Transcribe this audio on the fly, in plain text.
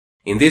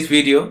In this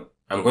video,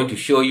 I'm going to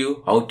show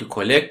you how to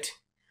collect,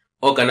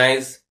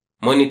 organize,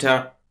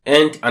 monitor,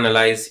 and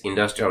analyze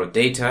industrial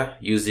data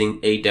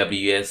using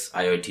AWS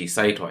IoT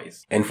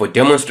Sitewise. And for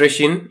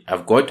demonstration,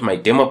 I've got my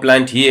demo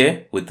plant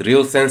here with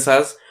real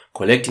sensors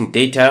collecting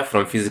data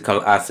from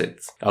physical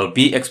assets. I'll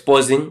be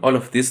exposing all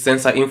of this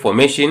sensor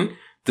information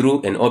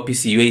through an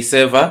OPC UA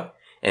server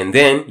and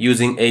then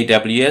using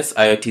AWS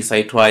IoT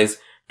Sitewise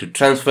to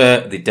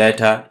transfer the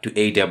data to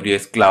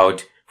AWS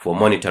Cloud for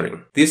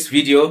monitoring. This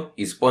video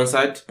is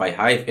sponsored by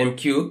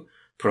HiveMQ,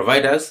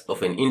 providers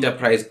of an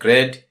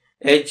enterprise-grade,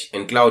 edge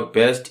and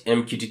cloud-based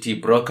MQTT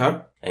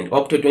broker, and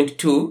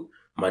Opto22,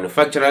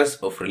 manufacturers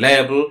of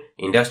reliable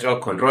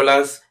industrial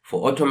controllers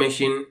for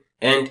automation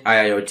and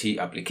IoT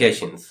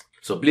applications.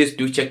 So please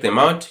do check them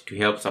out to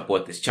help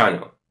support this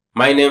channel.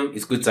 My name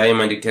is Kutsai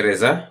Mandi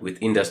Teresa with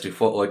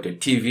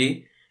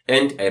Industry4.TV,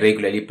 and I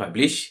regularly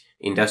publish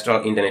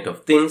industrial Internet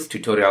of Things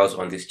tutorials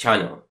on this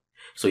channel.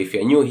 So if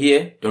you're new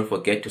here, don't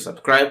forget to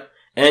subscribe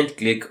and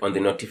click on the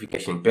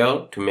notification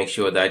bell to make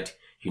sure that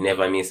you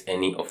never miss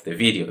any of the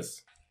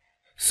videos.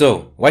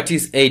 So what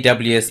is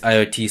AWS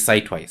IoT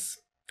Sitewise?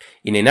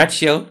 In a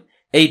nutshell,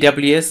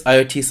 AWS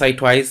IoT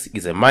Sitewise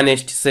is a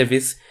managed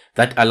service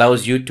that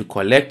allows you to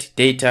collect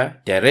data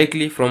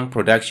directly from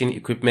production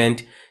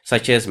equipment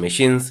such as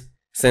machines,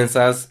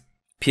 sensors,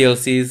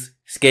 PLCs,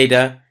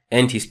 SCADA,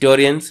 and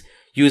historians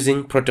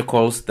using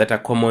protocols that are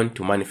common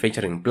to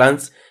manufacturing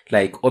plants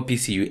like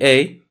OPC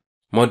UA,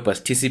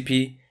 Modbus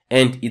TCP,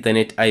 and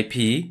Ethernet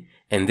IP,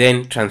 and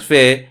then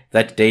transfer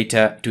that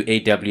data to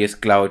AWS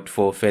Cloud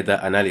for further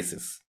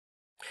analysis.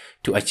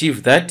 To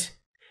achieve that,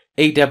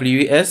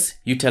 AWS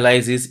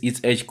utilizes its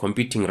edge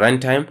computing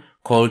runtime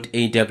called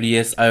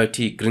AWS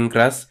IoT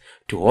Greengrass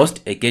to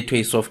host a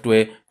gateway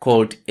software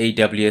called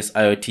AWS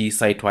IoT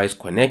Sitewise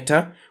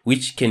Connector,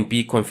 which can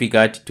be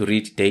configured to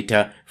read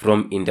data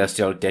from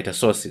industrial data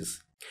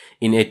sources.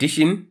 In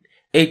addition,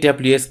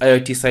 AWS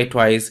IoT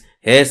Sitewise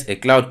has a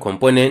cloud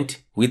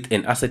component with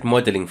an asset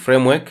modeling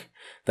framework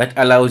that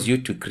allows you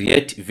to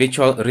create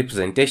virtual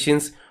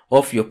representations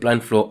of your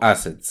plant floor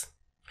assets,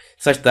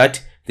 such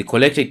that the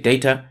collected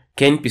data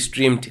can be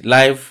streamed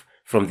live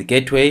from the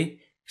gateway,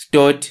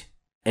 stored,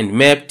 and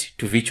mapped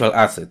to virtual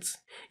assets.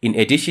 In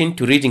addition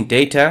to reading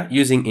data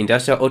using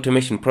industrial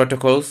automation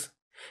protocols,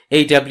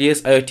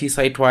 AWS IoT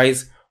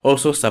Sitewise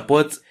also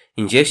supports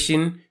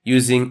ingestion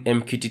using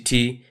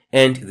MQTT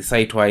and the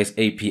Sitewise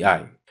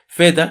API.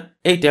 Further,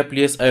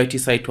 AWS IoT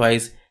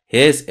Sitewise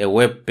has a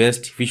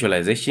web-based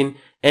visualization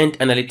and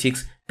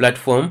analytics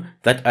platform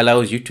that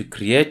allows you to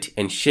create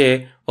and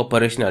share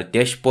operational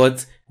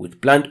dashboards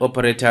with plant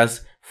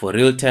operators for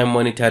real-time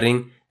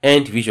monitoring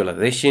and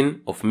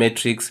visualization of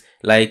metrics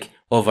like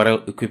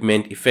overall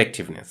equipment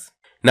effectiveness.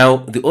 Now,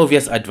 the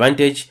obvious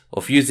advantage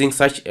of using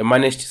such a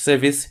managed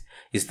service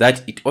is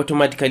that it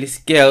automatically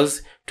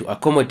scales to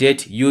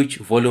accommodate huge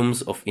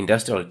volumes of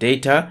industrial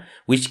data,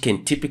 which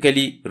can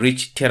typically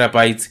reach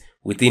terabytes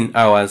within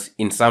hours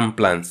in some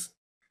plants.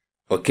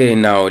 Okay,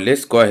 now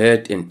let's go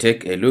ahead and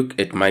take a look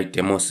at my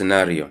demo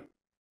scenario.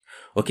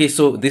 Okay,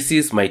 so this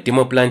is my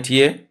demo plant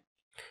here.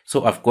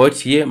 So I've got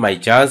here my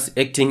jars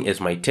acting as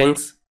my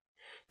tanks,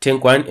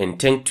 tank 1 and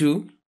tank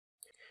 2.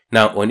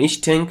 Now on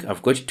each tank,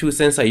 I've got two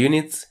sensor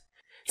units.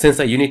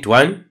 Sensor unit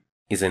 1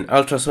 is an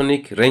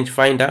ultrasonic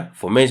rangefinder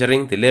for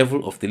measuring the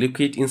level of the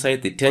liquid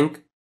inside the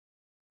tank.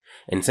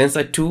 And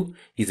sensor 2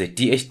 is a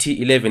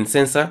DHT11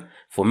 sensor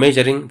for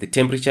measuring the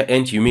temperature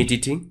and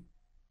humidity.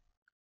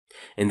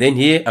 And then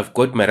here I've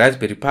got my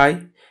Raspberry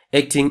Pi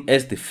acting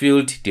as the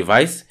field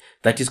device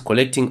that is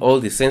collecting all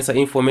the sensor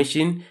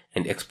information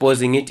and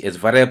exposing it as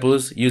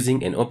variables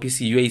using an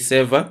OPC UA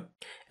server.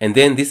 And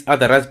then this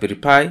other Raspberry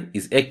Pi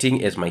is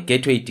acting as my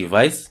gateway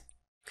device.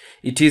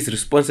 It is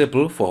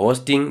responsible for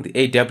hosting the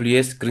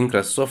AWS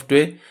Greengrass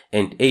software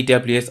and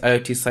AWS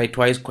IoT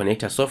Sitewise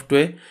connector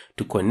software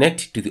to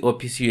connect to the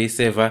OPC UA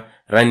server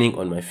running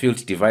on my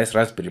field device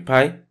Raspberry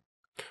Pi,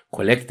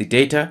 collect the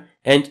data,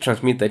 and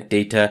transmit that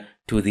data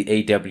to the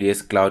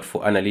AWS Cloud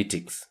for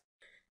analytics.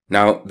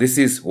 Now, this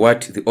is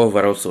what the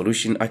overall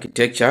solution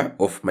architecture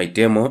of my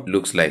demo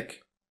looks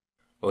like.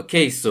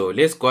 Okay, so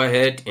let's go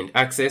ahead and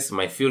access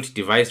my field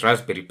device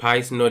Raspberry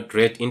Pi's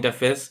Node-RED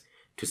interface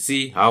to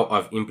see how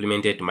I've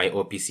implemented my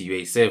OPC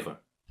UA server.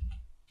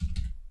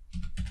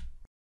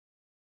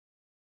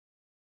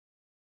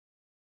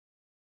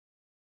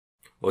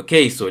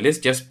 Okay, so let's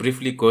just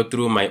briefly go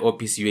through my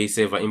OPC UA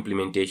server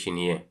implementation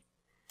here.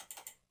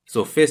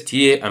 So first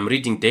here, I'm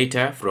reading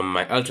data from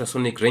my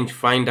ultrasonic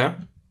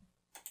rangefinder,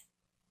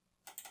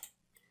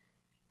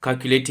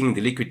 calculating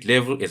the liquid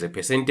level as a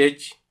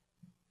percentage,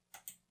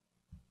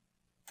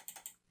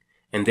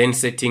 and then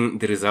setting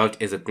the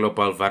result as a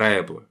global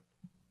variable.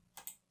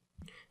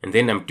 And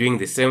then I'm doing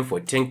the same for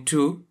tank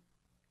 2.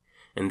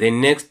 And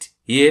then next,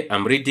 here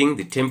I'm reading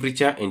the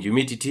temperature and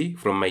humidity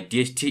from my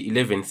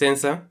DHT11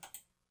 sensor,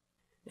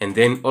 and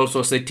then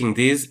also setting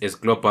these as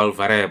global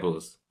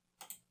variables.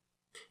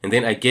 And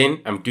then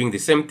again, I'm doing the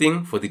same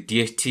thing for the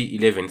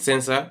DHT11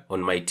 sensor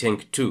on my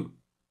tank 2.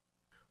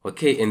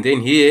 Okay, and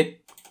then here,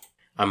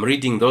 I'm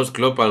reading those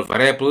global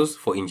variables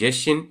for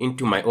ingestion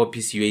into my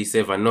OPC UA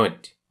server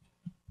node.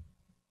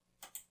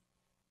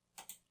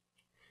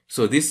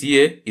 So this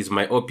here is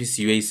my OPC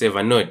UA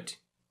server node.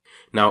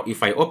 Now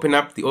if I open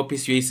up the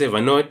OPC UA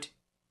server node,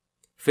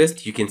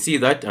 first you can see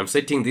that I'm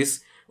setting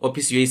this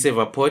OPC UA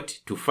server port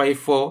to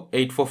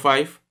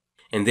 54845.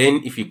 And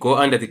then if you go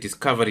under the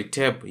discovery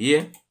tab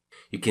here,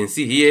 you can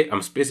see here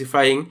I'm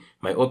specifying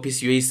my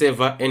OPC UA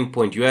server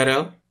endpoint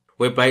URL,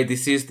 whereby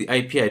this is the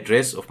IP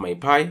address of my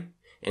Pi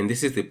and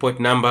this is the port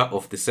number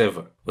of the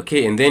server.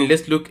 Okay, and then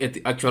let's look at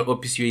the actual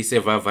OPC UA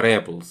server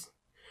variables.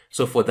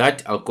 So for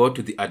that, I'll go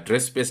to the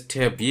address space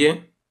tab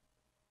here.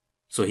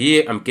 So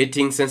here I'm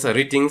getting sensor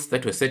readings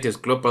that were set as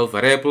global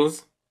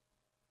variables.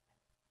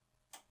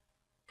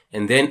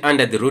 And then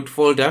under the root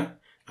folder,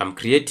 I'm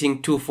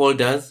creating two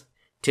folders,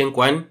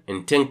 tank1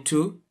 and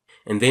tank2.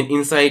 And then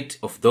inside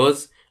of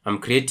those, I'm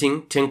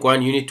creating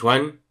tank1 unit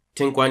 1,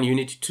 tank1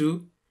 unit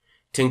 2,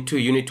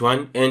 tank2 unit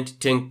 1, and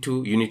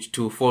tank2 unit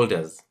 2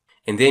 folders.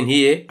 And then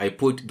here, I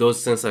put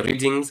those sensor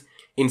readings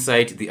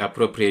inside the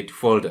appropriate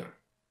folder.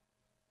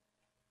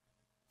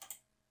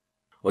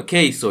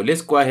 Okay, so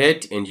let's go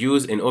ahead and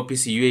use an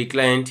OPC UA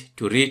client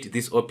to read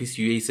this OPC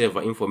UA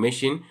server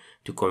information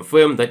to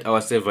confirm that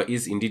our server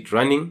is indeed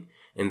running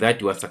and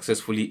that we are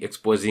successfully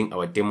exposing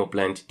our demo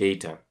plant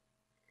data.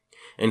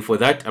 And for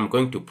that, I'm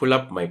going to pull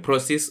up my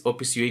process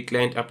OPC UA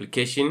client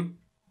application.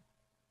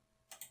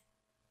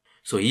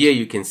 So here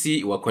you can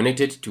see we're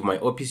connected to my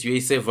OPC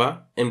UA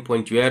server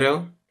endpoint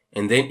URL.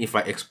 And then if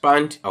I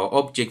expand our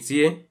objects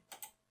here,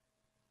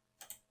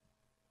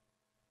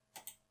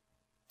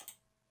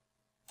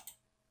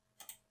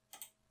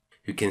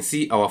 you can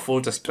see our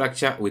folder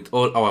structure with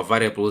all our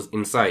variables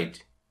inside.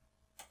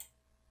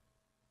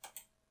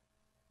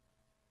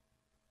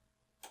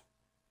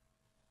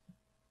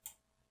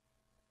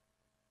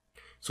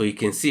 So you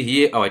can see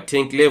here our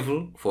tank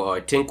level for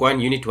our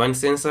tank1 unit 1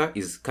 sensor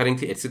is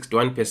currently at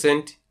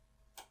 61%.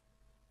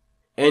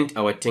 And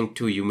our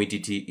tank2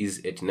 humidity is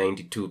at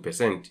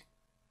 92%.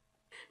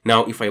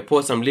 Now if I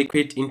pour some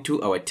liquid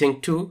into our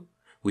tank2,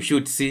 we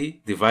should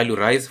see the value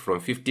rise from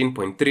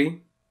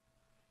 15.3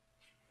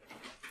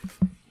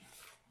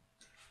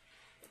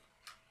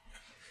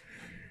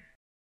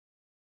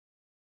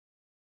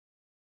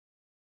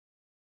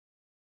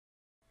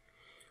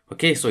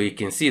 Okay, so you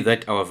can see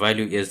that our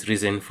value has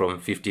risen from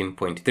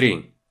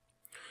 15.3.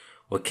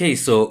 Okay,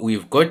 so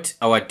we've got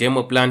our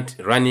demo plant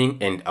running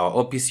and our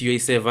OPC UA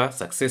server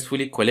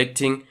successfully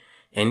collecting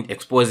and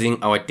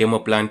exposing our demo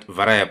plant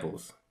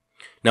variables.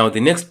 Now the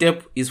next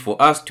step is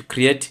for us to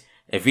create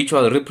a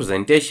virtual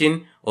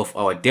representation of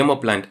our demo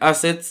plant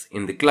assets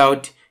in the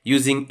cloud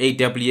using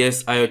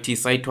AWS IoT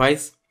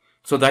Sitewise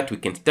so that we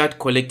can start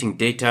collecting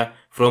data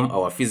from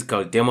our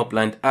physical demo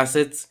plant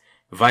assets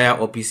via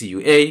OPC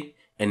UA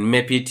and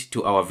map it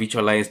to our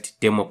visualized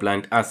demo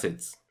plant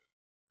assets.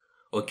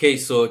 Okay,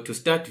 so to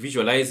start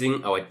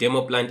visualizing our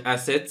demo plant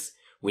assets,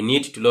 we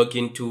need to log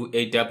into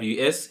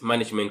AWS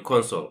Management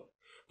Console,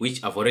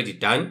 which I've already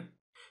done.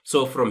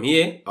 So from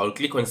here, I'll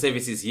click on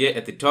Services here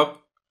at the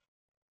top.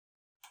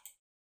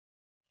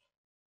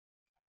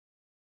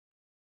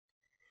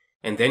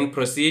 And then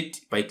proceed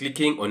by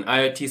clicking on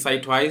IoT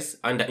Sitewise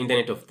under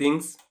Internet of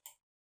Things.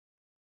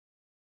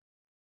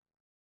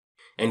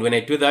 And when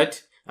I do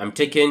that, I'm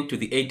taken to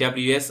the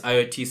AWS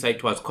IoT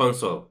Sitewise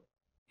console.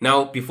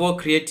 Now, before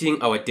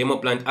creating our demo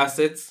plant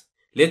assets,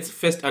 let's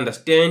first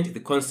understand the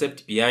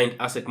concept behind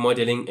asset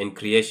modeling and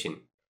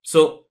creation.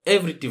 So,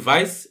 every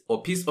device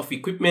or piece of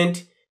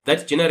equipment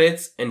that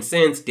generates and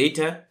sends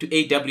data to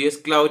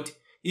AWS Cloud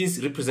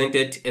is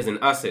represented as an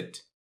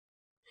asset.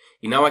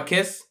 In our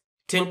case,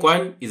 Tank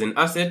 1 is an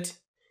asset,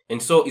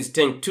 and so is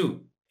Tank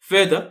 2.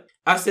 Further,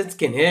 assets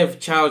can have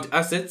child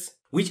assets,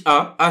 which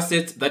are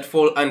assets that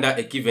fall under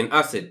a given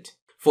asset.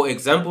 For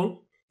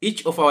example,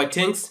 each of our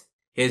tanks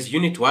has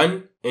Unit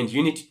 1 and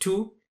Unit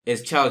 2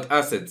 as child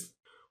assets.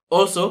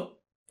 Also,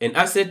 an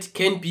asset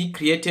can be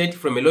created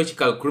from a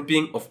logical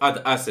grouping of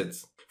other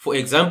assets. For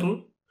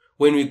example,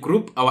 when we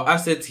group our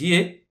assets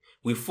here,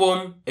 we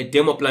form a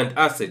demo plant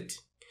asset,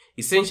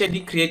 essentially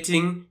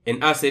creating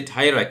an asset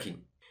hierarchy.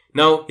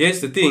 Now,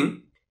 here's the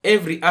thing.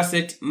 Every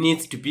asset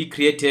needs to be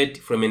created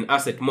from an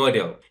asset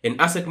model. An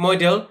asset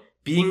model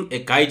being a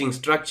guiding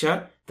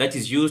structure that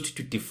is used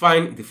to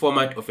define the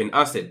format of an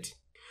asset.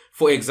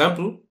 For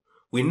example,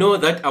 we know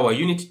that our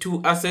Unit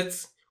 2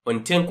 assets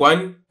on Tank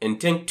 1 and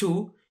Tank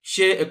 2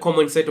 share a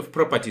common set of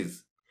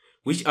properties,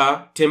 which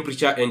are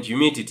temperature and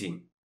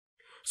humidity.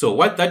 So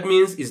what that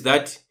means is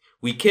that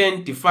we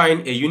can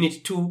define a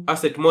Unit 2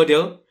 asset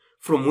model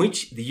from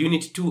which the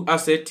Unit 2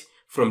 asset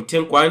from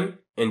Tank 1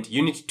 and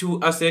Unit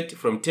 2 asset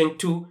from Tank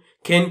 2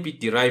 can be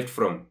derived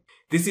from.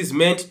 This is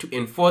meant to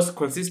enforce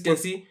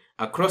consistency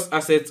across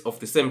assets of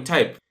the same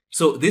type.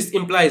 So this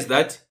implies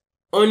that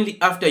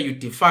only after you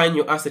define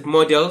your asset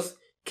models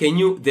can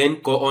you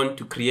then go on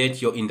to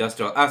create your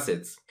industrial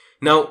assets.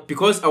 Now,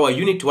 because our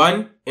Unit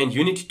 1 and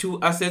Unit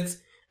 2 assets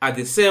are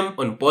the same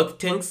on both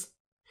tanks,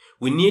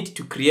 we need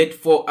to create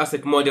 4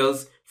 asset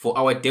models for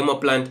our demo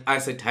plant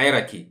asset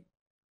hierarchy.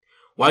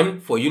 one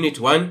for unit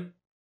 1,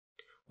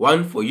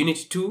 one for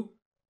unit 2,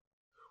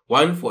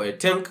 one for a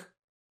tank,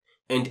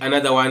 and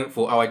another one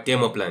for our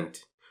demo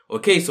plant.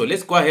 Okay, so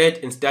let's go ahead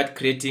and start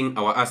creating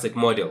our asset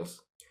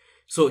models.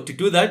 So to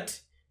do that,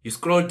 you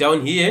scroll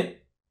down here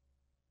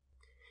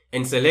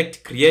and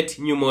select Create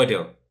New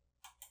Model.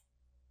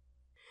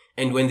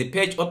 And when the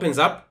page opens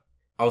up,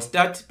 I'll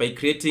start by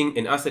creating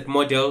an asset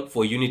model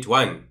for unit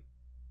 1.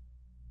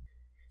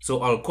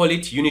 So I'll call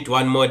it unit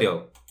 1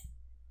 model.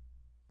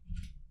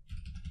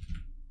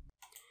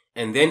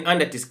 And then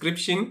under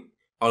description,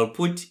 I'll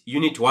put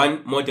unit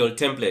 1 model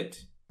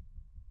template.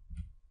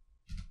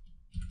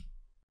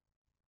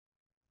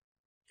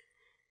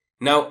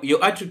 Now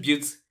your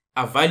attributes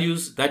are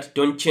values that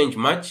don't change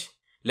much,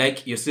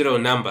 like your serial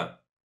number.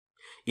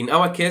 In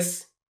our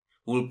case,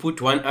 we'll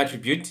put one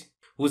attribute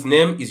whose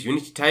name is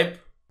unit type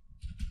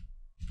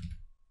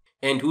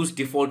and whose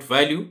default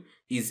value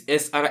is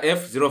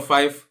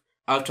SRF05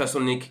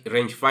 ultrasonic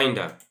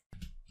rangefinder,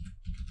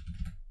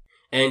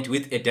 and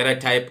with a data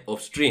type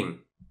of string.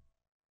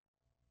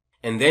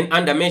 And then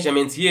under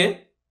measurements here,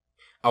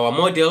 our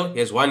model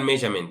has one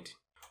measurement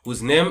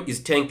whose name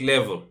is tank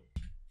level,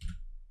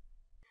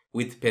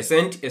 with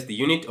 % as the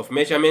unit of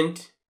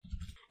measurement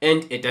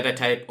and a data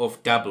type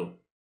of double.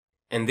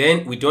 And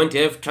then we don't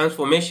have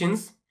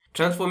transformations.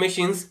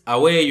 Transformations are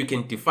where you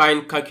can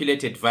define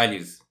calculated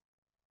values.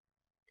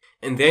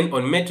 And then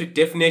on metric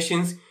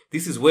definitions,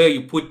 this is where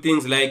you put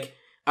things like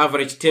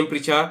average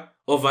temperature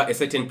over a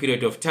certain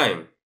period of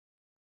time.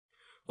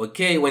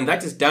 Okay, when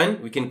that is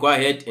done, we can go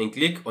ahead and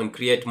click on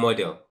Create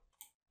Model.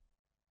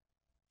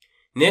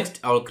 Next,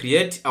 I'll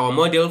create our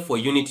model for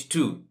Unit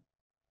 2.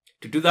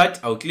 To do that,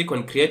 I'll click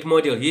on Create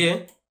Model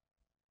here.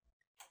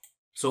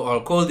 So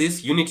I'll call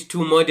this Unit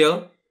 2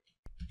 Model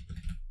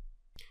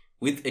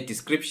with a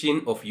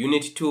description of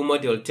Unit 2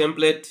 Model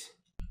Template.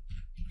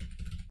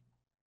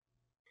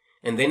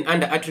 And then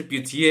under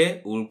Attributes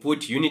here, we'll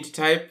put Unit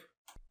Type.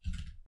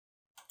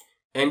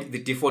 And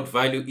the default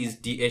value is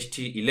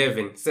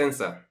DHT11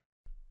 sensor.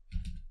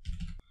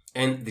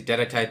 And the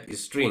data type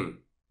is string.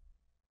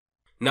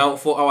 Now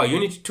for our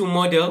Unit 2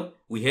 model,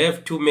 we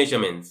have two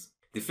measurements.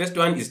 The first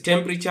one is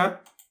temperature,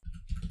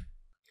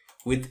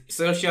 with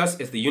Celsius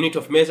as the unit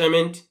of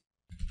measurement,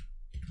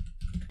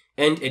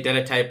 and a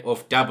data type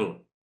of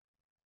double.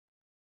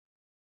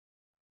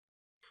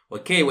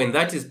 Okay, when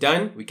that is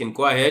done, we can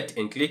go ahead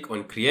and click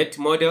on Create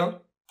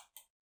Model.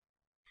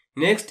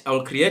 Next,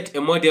 I'll create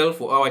a model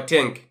for our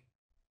tank.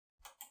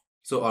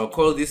 So I'll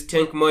call this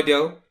Tank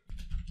Model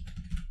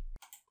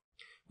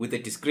with a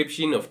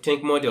description of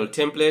Tank Model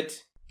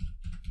Template.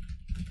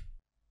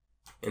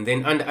 And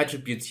then under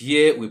Attributes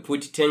here, we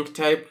put Tank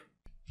Type.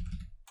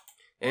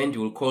 And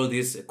we'll call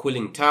this a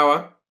cooling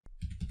tower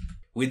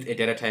with a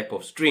data type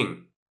of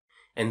string.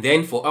 And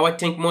then for our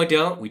tank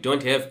model, we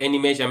don't have any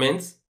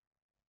measurements.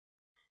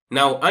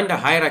 Now under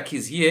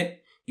hierarchies here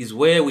is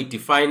where we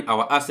define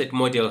our asset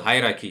model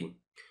hierarchy.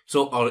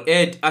 So I'll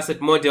add asset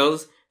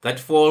models that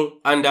fall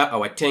under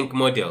our tank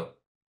model.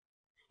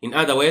 In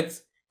other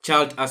words,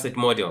 child asset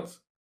models.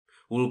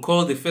 We'll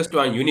call the first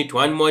one Unit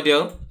 1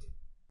 model.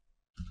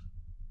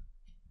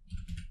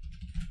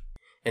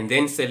 And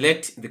then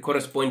select the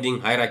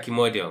corresponding hierarchy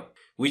model,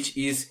 which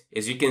is,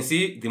 as you can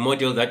see, the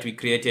model that we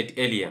created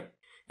earlier.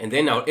 And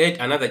then I'll add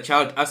another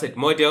child asset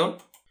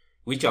model,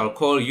 which I'll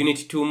call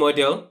Unit 2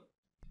 model.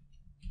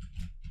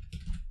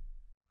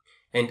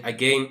 And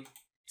again,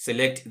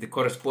 select the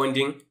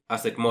corresponding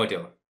asset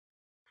model.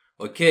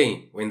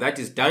 Okay, when that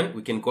is done,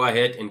 we can go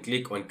ahead and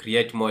click on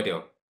Create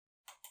Model.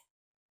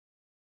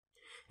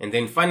 And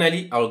then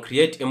finally, I'll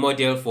create a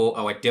model for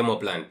our demo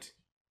plant.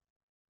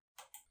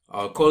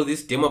 I'll call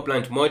this demo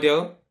plant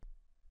model.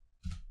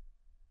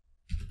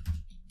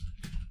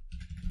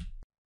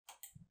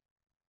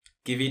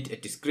 Give it a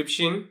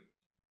description.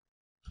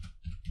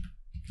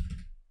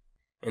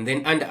 And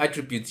then under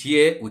attributes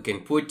here, we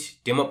can put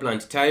demo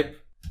plant type.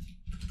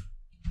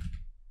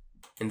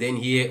 And then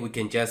here we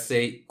can just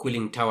say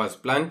cooling towers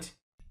plant.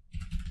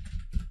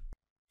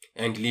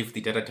 And leave the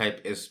data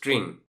type as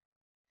string.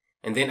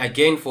 And then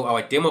again for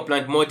our demo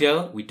plant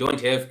model, we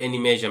don't have any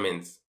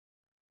measurements.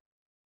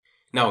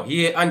 Now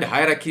here under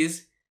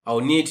hierarchies,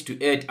 I'll need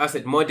to add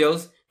asset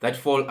models that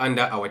fall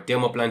under our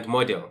demo plant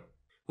model,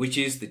 which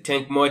is the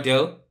tank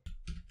model.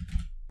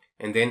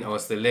 And then I'll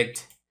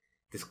select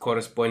this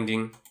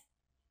corresponding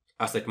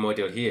asset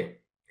model here.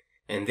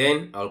 And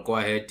then I'll go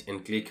ahead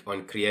and click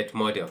on Create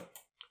Model.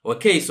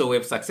 Okay, so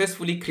we've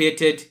successfully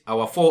created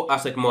our 4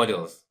 asset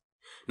models.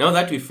 Now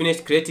that we've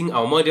finished creating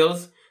our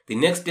models, the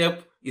next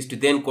step is to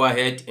then go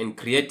ahead and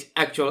create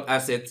actual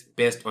assets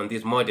based on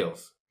these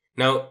models.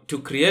 Now, to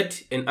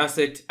create an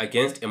asset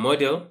against a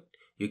model,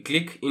 you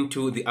click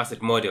into the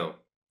asset model.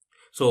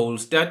 So we'll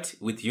start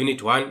with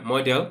Unit 1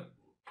 model.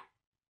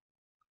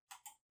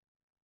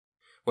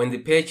 When the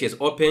page is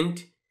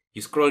opened,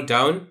 you scroll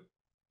down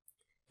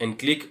and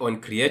click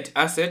on Create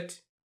Asset.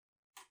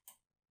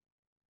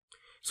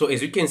 So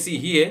as you can see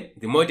here,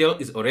 the model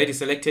is already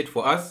selected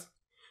for us.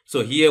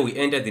 So here we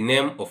enter the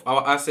name of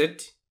our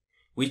asset,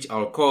 which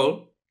I'll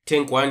call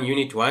tank 1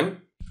 unit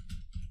 1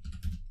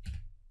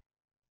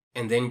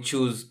 and then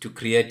choose to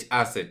create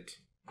asset.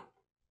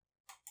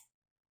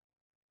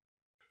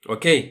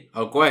 Okay,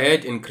 I'll go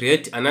ahead and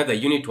create another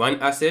unit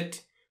 1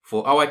 asset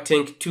for our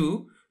tank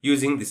 2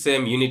 using the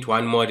same unit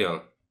 1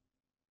 model.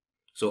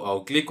 So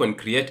I'll click on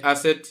create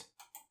asset,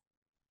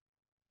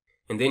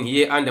 and then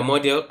here under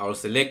model I'll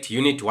select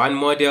unit 1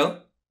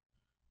 model,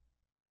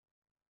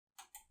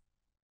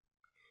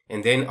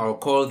 and then I'll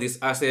call this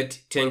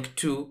asset tank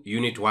 2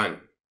 unit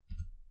 1,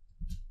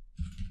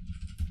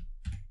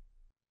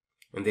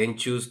 and then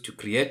choose to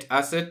create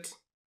asset.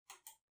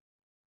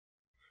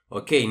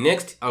 Okay,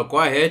 next I'll go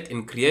ahead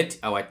and create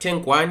our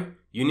tank 1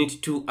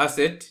 unit 2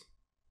 asset.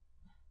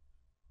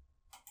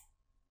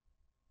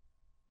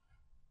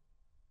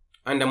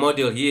 Under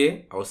model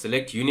here, I'll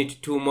select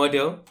unit 2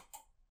 model,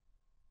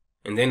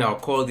 and then I'll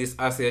call this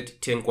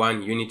asset tank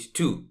 1 unit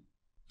 2.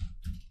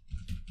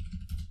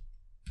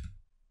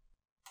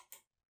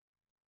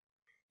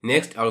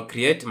 Next, I'll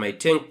create my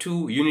tank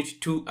 2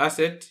 unit 2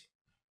 asset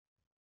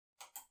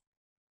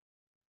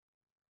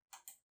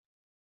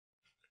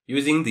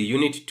using the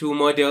unit 2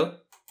 model.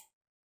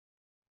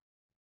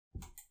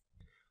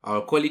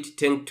 I'll call it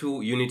tank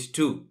 2 unit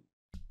 2.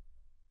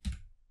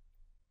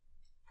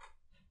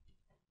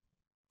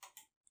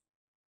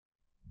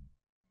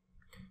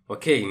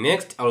 Okay,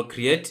 next I'll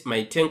create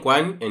my tank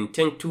 1 and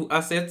tank 2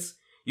 assets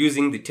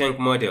using the tank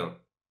model.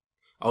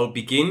 I'll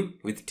begin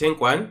with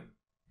tank 1.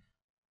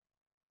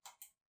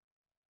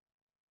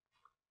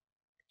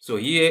 So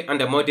here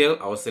under model,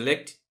 I'll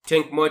select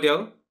tank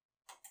model.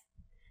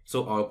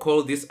 So I'll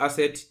call this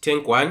asset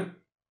tank 1.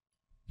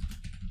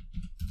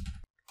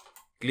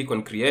 Click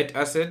on create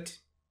asset,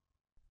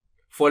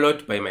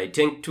 followed by my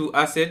tank 2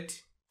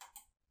 asset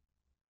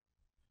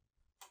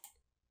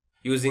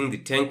using the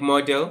tank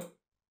model.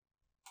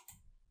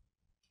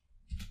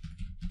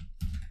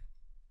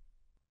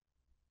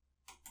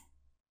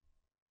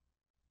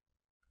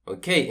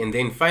 Okay, and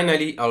then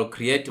finally I'll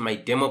create my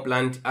demo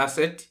plant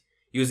asset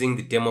using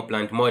the demo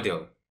plant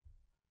model.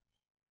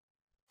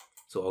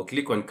 So I'll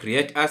click on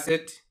create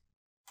asset,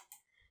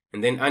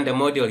 and then under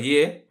model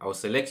here I'll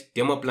select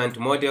demo plant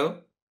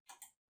model,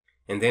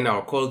 and then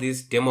I'll call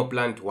this demo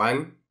plant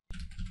 1,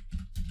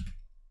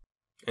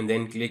 and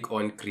then click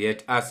on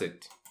create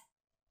asset.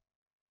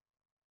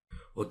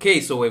 Okay,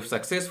 so we've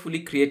successfully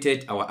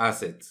created our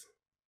assets.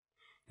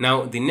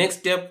 Now the next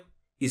step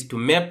is to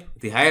map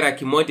the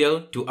hierarchy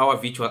model to our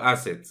virtual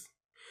assets,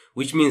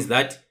 which means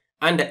that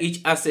under each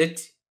asset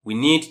we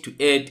need to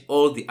add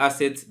all the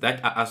assets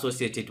that are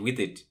associated with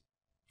it.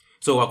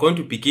 So we're going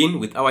to begin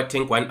with our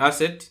tank 1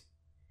 asset.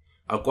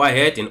 I'll go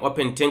ahead and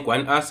open tank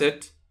 1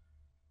 asset,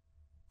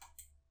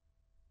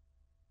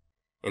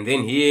 and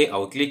then here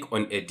I'll click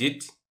on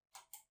edit,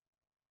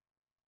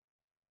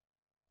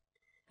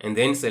 and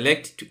then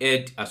select to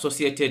add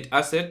associated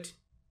asset.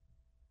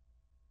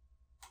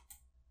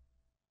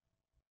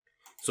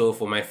 So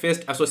for my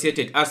first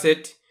associated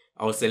asset,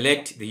 I'll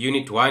select the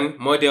unit 1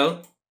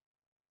 model,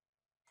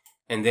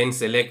 and then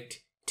select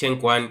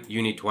tank 1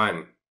 unit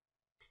 1.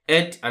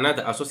 Add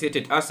another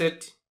associated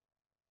asset,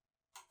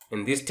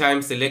 and this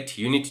time select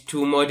unit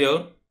 2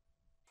 model,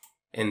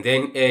 and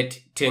then add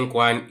tank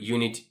 1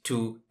 unit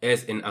 2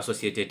 as an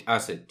associated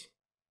asset.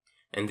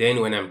 And then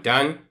when I'm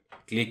done,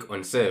 click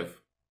on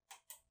save.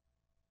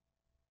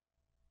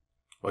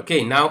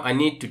 Okay, now I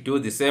need to do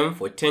the same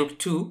for tank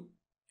 2.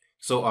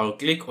 So I'll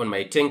click on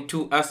my tank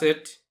 2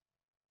 asset,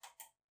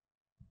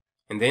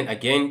 and then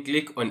again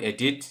click on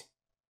edit,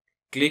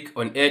 click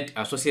on add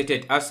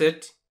associated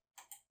asset,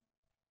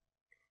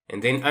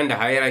 and then under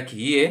hierarchy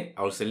here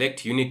I'll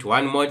select unit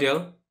 1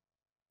 model,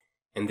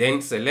 and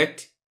then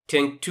select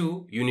tank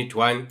 2 unit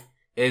 1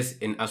 as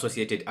an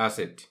associated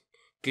asset.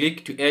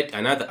 Click to add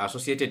another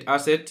associated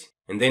asset,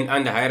 and then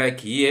under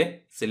hierarchy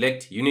here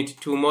select unit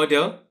 2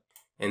 model,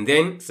 and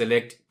then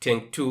select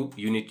tank 2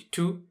 unit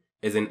 2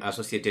 as an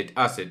associated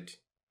asset,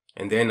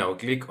 and then I'll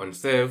click on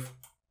save.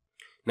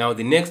 Now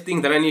the next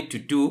thing that I need to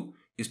do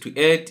is to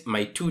add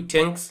my 2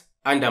 tanks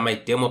under my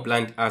demo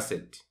plant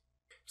asset.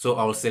 So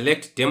I'll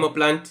select demo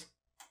plant,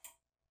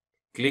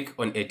 click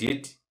on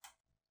edit,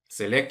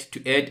 select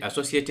to add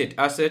associated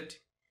asset,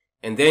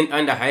 and then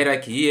under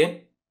hierarchy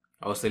here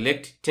I'll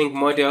select tank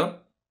model,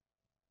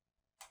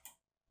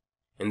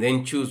 and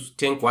then choose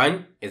tank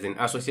 1 as an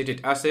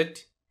associated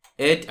asset,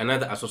 add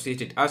another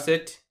associated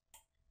asset,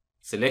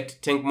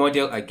 select tank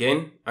model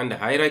again under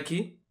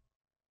hierarchy,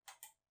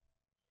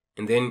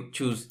 and then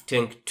choose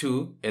tank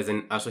 2 as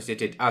an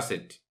associated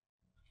asset,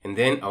 and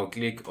then I'll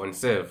click on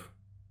save.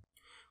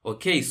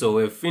 Okay, so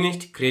we've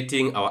finished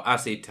creating our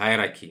asset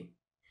hierarchy.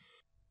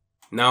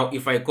 Now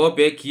if I go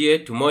back here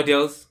to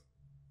models,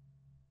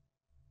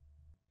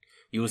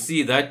 you'll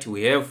see that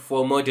we have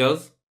 4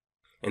 models,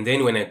 and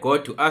then when I go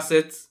to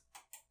assets,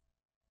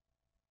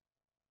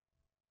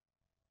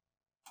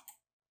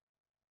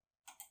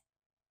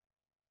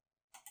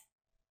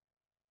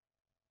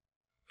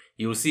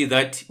 you'll see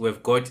that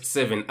we've got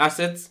 7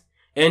 assets,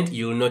 and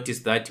you'll notice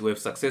that we've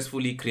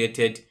successfully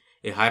created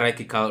a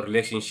hierarchical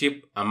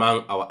relationship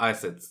among our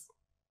assets.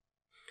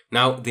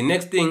 Now, the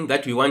next thing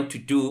that we want to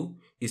do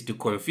is to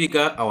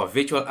configure our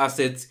virtual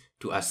assets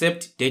to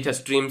accept data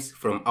streams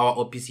from our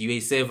OPC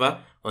UA server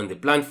on the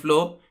plant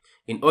floor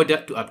in order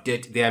to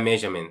update their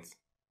measurements.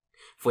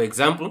 For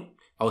example,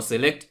 I'll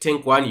select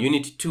tank 1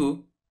 unit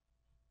 2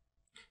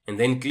 and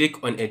then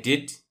click on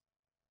edit.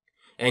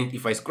 And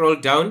if I scroll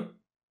down,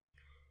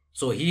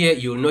 so here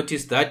you'll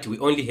notice that we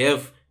only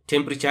have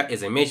temperature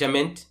as a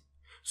measurement,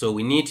 so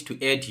we need to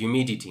add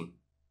humidity.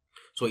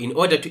 So in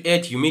order to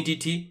add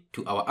humidity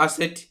to our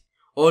asset,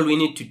 all we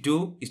need to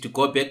do is to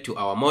go back to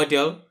our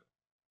model,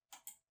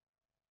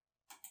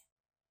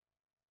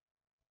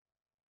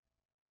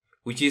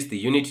 which is the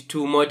unit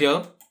 2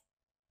 model.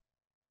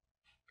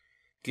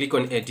 Click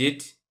on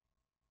edit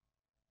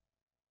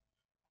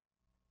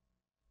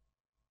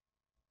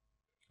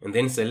and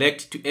then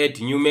select to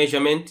add new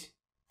measurement.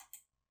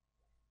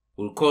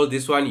 We'll call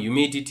this one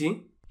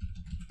humidity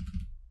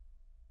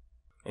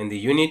and the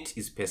unit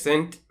is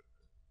percent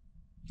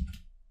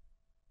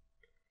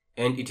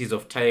and it is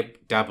of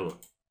type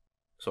double.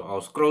 So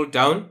I'll scroll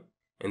down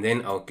and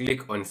then I'll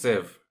click on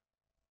save.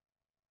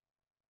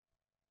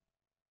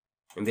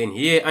 And then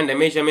here under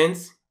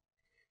measurements,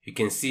 you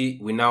can see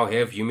we now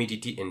have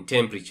humidity and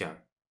temperature.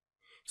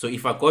 So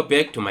if I go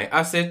back to my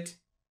asset,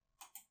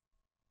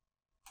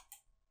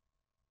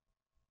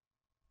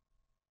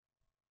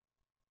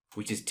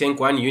 which is tank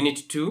 1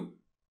 unit 2,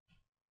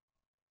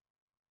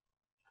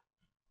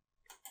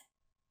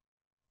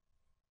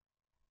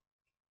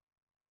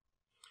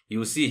 you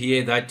will see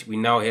here that we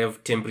now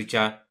have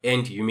temperature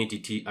and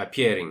humidity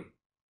appearing.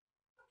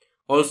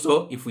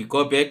 Also, if we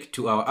go back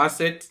to our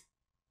asset,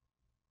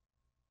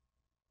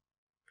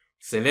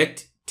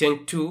 select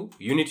tank 2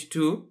 unit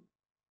 2,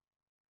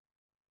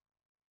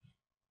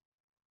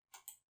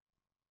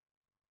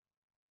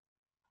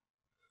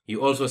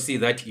 you also see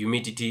that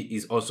humidity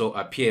is also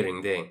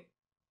appearing there.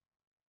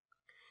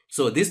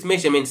 So this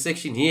measurement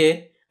section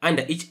here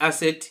under each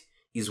asset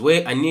is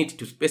where I need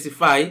to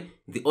specify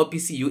the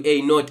OPC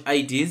UA node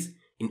IDs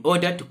in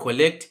order to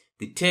collect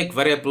the tag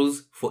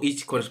variables for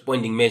each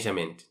corresponding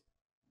measurement.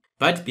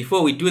 But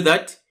before we do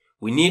that,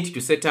 we need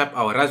to set up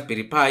our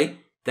Raspberry Pi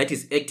that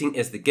is acting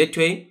as the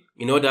gateway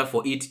in order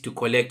for it to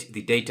collect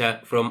the data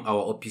from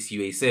our OPC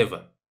UA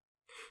server.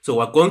 So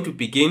we're going to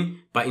begin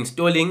by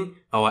installing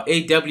our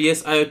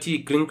AWS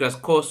IoT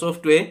Greengrass core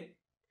software,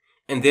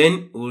 and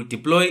then we'll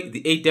deploy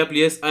the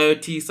AWS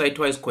IoT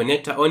Sitewise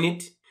connector on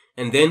it,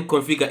 and then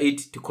configure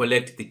it to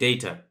collect the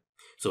data.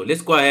 So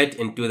let's go ahead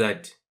and do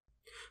that.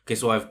 Okay,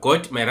 so I've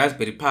got my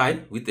Raspberry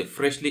Pi with the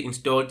freshly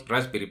installed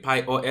Raspberry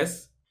Pi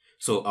OS.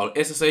 So I'll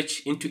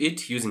SSH into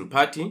it using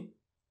PuTTY.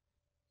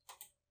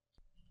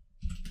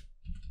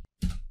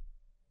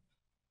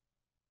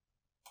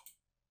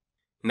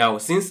 Now,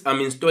 since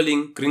I'm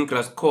installing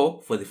Greengrass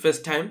core for the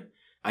first time,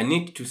 I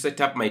need to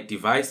set up my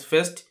device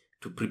first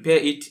to prepare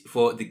it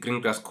for the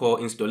Greengrass core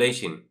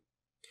installation.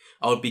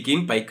 I'll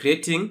begin by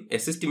creating a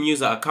system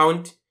user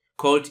account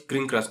called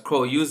Greengrass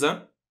core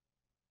user.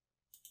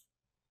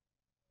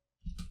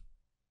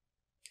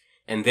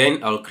 And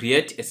then I'll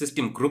create a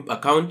system group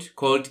account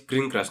called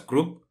Greengrass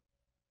group.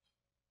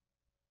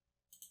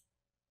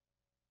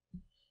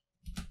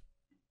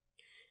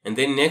 And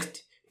then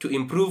next, to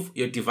improve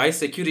your device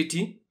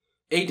security,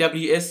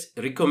 AWS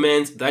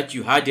recommends that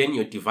you harden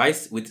your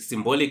device with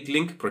symbolic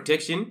link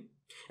protection.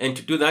 And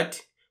to do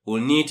that,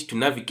 we'll need to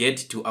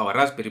navigate to our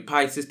Raspberry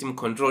Pi system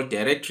control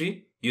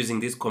directory using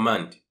this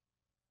command.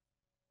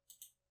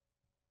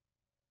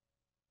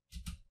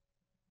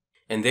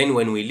 And then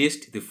when we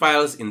list the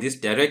files in this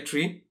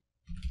directory,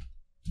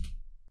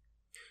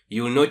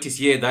 you will notice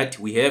here that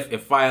we have a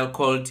file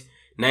called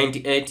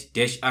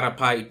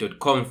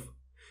 98-rpi.conf.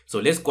 So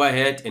let's go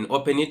ahead and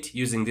open it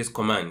using this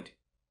command.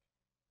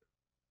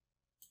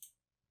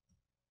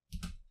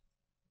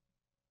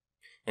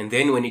 And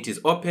then when it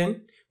is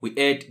open, we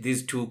add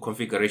these two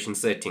configuration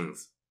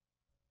settings.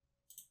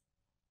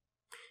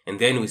 And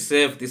then we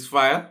save this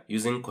file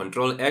using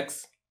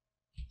Ctrl+X.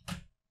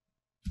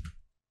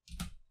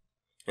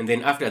 And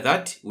then after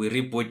that, we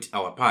reboot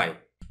our Pi.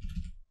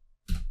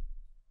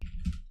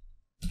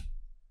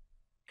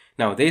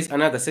 Now there is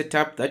another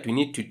setup that we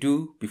need to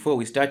do before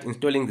we start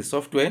installing the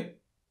software.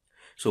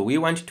 So we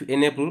want to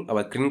enable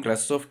our Greengrass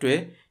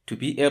software to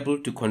be able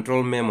to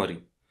control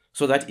memory,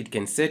 so that it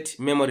can set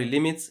memory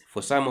limits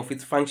for some of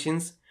its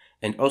functions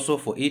and also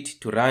for it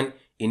to run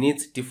in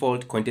its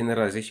default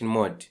containerization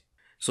mode.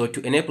 So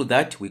to enable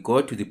that, we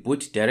go to the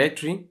boot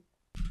directory.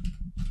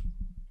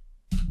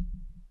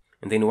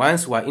 And then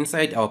once we're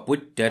inside our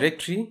boot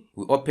directory,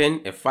 we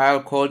open a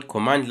file called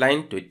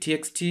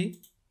commandline.txt.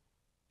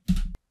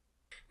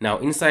 Now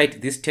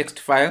inside this text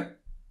file,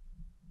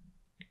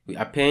 we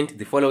append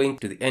the following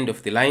to the end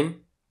of the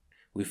line.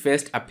 We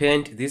first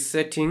append this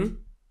setting: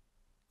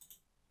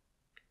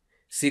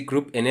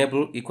 cgroup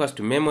enable equals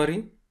to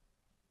memory,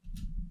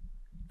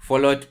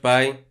 followed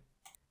by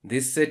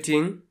this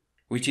setting,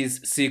 which is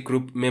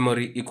cgroup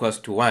memory equals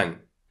to 1.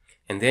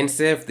 And then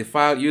save the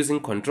file using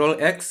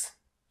Ctrl+X.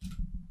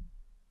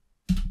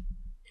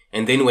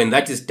 And then when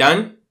that is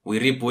done, we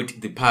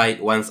reboot the Pi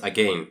once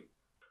again.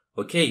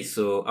 Okay,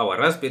 so our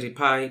Raspberry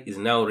Pi is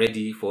now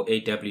ready for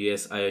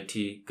AWS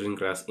IoT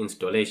Greengrass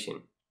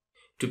installation.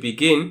 To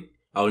begin,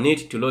 I'll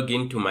need to log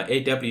into my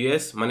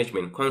AWS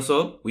Management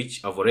Console,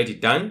 which I've already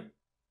done.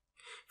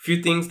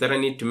 Few things that I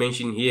need to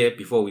mention here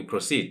before we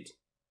proceed.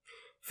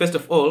 First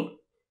of all,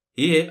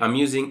 here I'm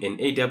using an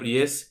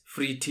AWS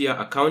free tier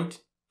account,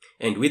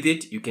 and with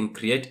it you can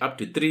create up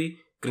to 3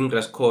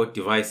 Greengrass Core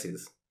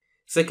devices.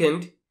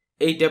 Second,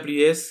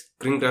 AWS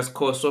Greengrass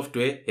Core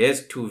software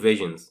has 2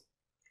 versions,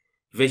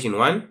 version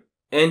 1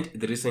 and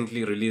the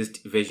recently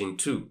released version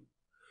 2.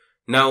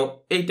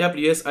 Now,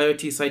 AWS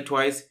IoT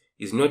Sitewise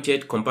is not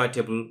yet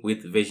compatible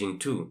with version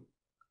 2.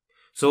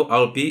 So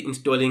I'll be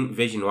installing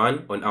version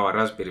 1 on our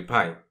Raspberry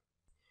Pi.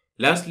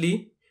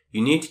 Lastly,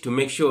 you need to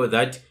make sure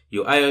that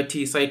your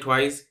IoT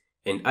Sitewise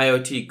and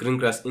IoT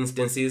Greengrass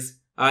instances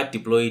are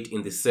deployed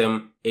in the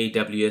same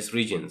AWS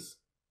regions.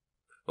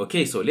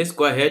 Okay, so let's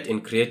go ahead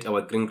and create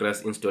our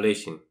Greengrass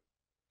installation.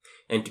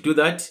 And to do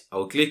that,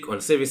 I'll click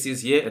on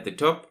Services here at the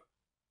top.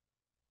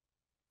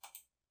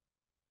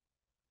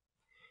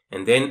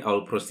 And then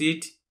I'll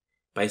proceed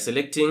by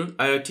selecting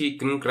IoT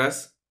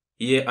Greengrass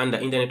here under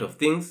Internet of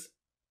Things.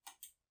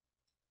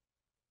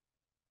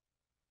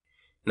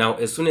 Now,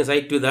 as soon as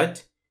I do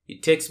that,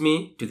 it takes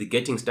me to the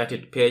Getting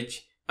Started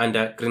page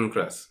under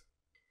Greengrass.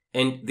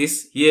 And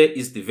this here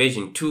is the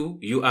version 2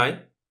 UI.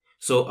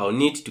 So I'll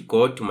need to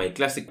go to my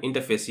classic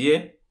interface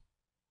here.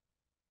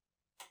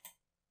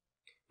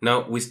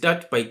 Now we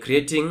start by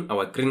creating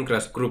our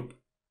Greengrass group.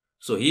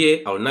 So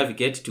here I'll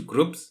navigate to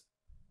Groups.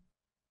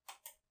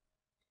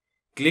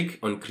 Click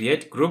on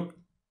Create Group.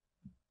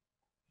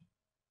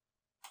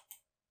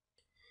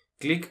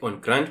 Click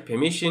on Grant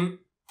Permission.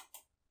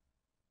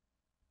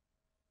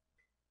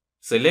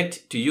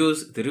 Select to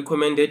use the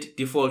recommended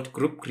default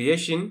group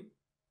creation.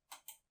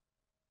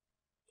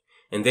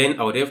 And then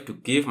I would have to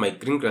give my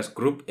Greengrass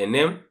group a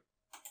name.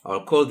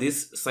 I'll call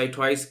this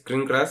Sitewise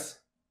Greengrass.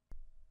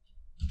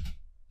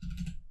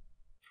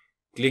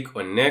 Click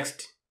on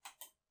Next.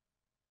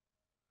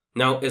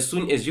 Now, as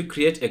soon as you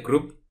create a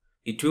group,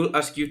 it will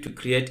ask you to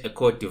create a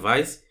core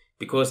device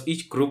because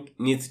each group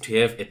needs to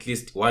have at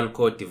least one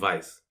core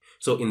device.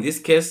 So in this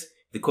case,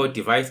 the core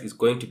device is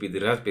going to be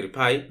the Raspberry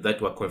Pi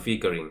that we're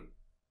configuring.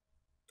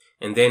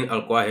 And then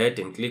I'll go ahead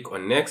and click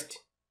on Next.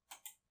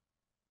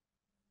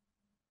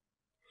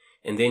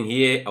 And then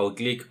here I'll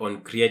click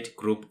on Create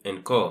Group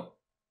and Core.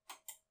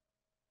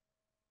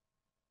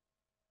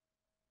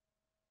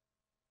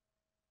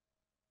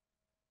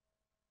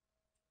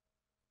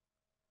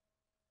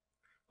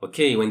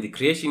 Okay, when the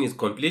creation is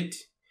complete,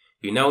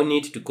 you now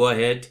need to go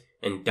ahead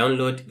and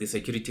download the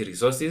security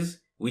resources,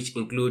 which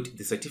include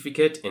the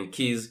certificate and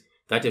keys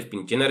that have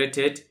been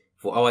generated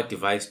for our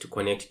device to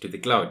connect to the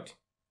cloud.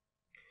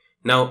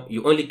 Now,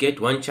 you only get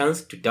one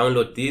chance to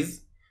download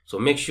these, so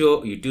make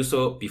sure you do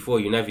so before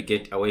you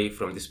navigate away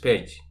from this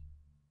page.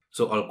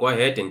 So I'll go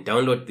ahead and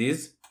download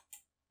these.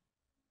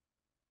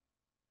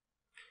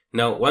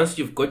 Now, once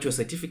you've got your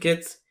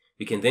certificates,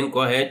 you can then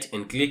go ahead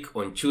and click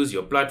on Choose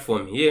Your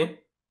Platform here.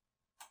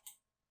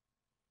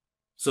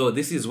 So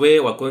this is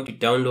where we're going to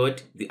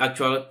download the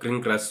actual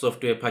Greengrass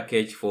software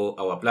package for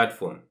our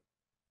platform.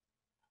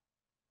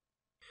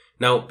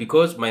 Now,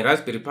 because my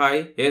Raspberry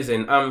Pi has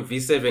an ARM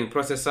v7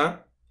 processor,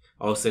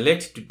 I'll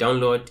select to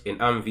download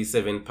an ARM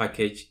v7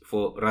 package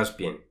for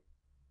Raspbian.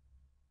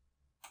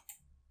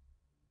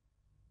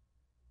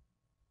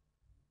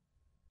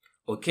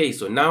 Okay,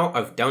 so now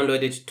I've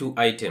downloaded 2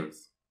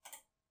 items,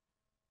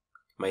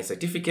 my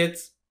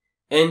certificates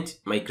and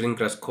my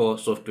Greengrass Core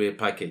software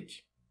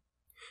package.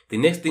 The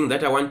next thing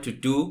that I want to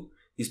do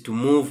is to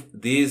move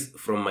these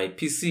from my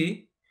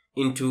PC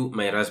into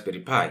my Raspberry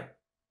Pi.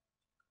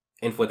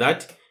 And for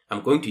that,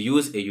 I'm going to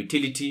use a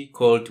utility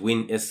called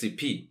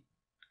WinSCP.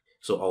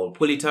 So I'll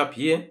pull it up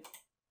here,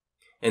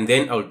 and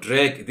then I'll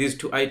drag these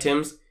 2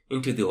 items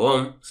into the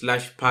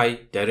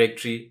home/pi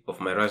directory of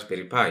my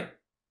Raspberry Pi.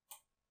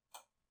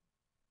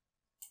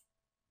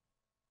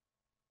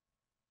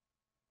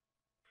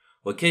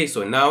 Okay,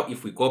 so now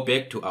if we go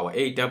back to our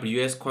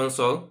AWS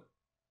console,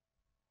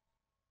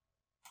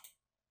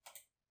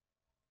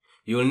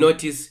 you'll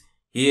notice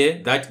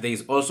here that there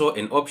is also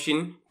an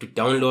option to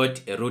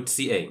download a root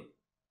CA.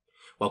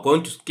 We're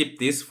going to skip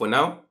this for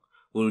now.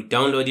 We'll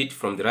download it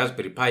from the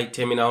Raspberry Pi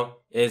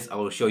terminal, as I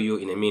will show you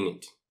in a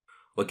minute.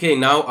 Okay,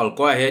 now I'll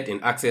go ahead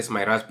and access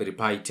my Raspberry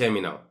Pi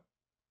terminal.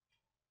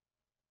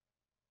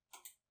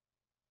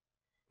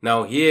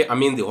 Now here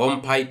I'm in the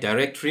home Pi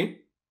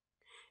directory,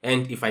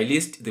 and if I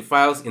list the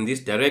files in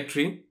this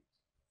directory,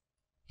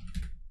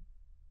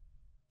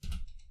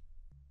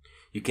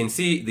 you can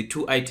see the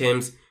 2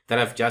 items that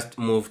I've just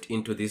moved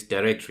into this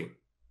directory.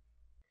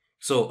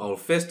 So I'll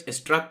first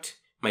extract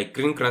my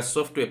Greengrass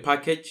software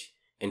package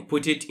and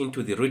put it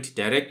into the root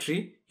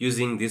directory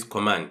using this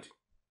command.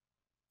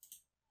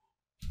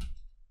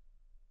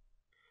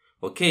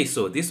 Okay,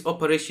 so this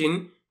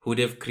operation would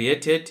have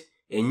created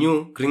a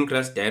new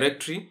Greengrass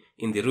directory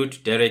in the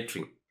root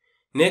directory.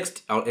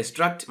 Next, I'll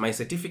extract my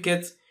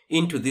certificates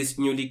into this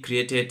newly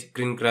created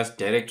Greengrass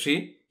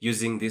directory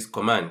using this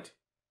command.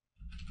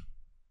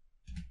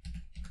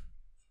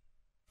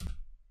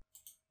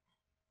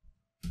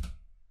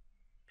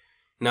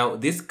 Now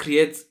this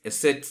creates a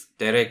sets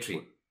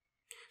directory.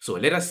 So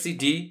let us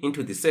cd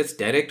into the sets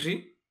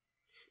directory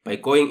by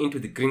going into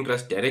the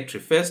Greengrass directory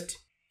first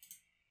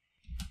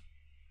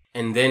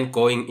and then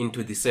going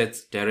into the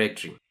sets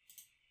directory.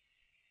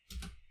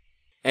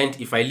 And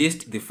if I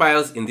list the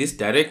files in this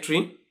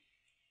directory,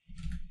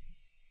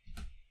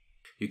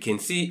 you can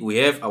see we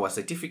have our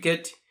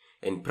certificate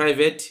and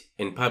private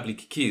and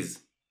public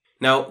keys.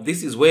 Now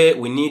this is where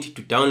we need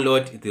to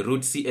download the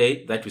root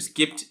CA that we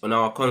skipped on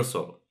our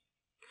console.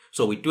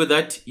 So we do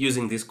that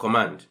using this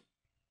command.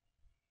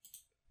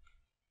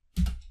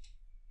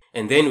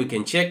 And then we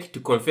can check to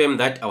confirm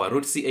that our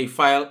root CA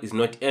file is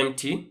not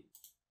empty.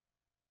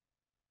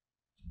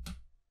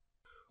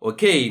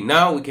 Okay,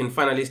 now we can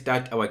finally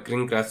start our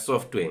Greengrass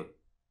software.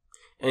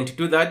 And to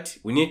do that,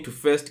 we need to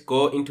first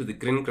go into the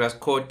Greengrass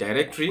code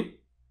directory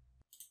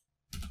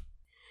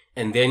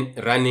and then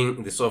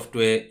running the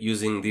software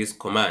using this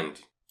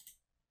command.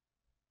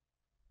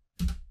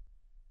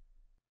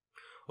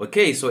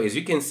 Okay, so as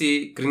you can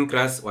see,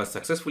 Greengrass was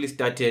successfully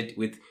started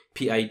with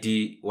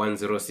PID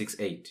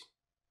 1068.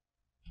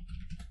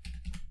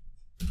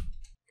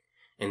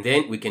 And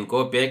then we can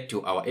go back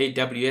to our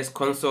AWS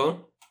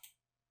console.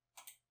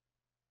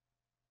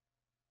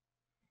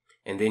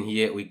 And then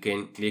here we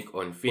can click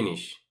on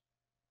finish.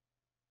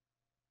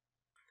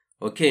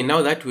 Okay,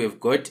 now that we have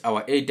got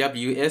our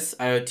AWS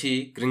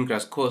IoT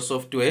Greengrass core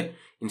software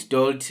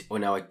installed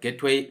on our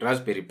gateway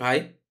Raspberry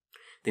Pi,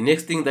 the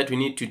next thing that we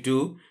need to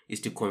do is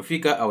to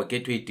configure our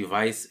gateway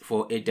device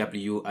for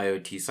AWS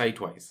IoT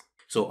Sitewise.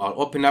 So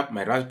I'll open up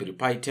my Raspberry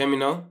Pi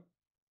terminal.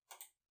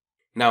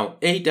 Now,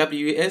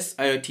 AWS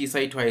IoT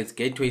Sitewise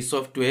gateway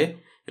software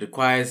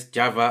requires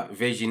Java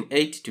version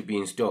 8 to be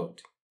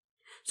installed.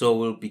 So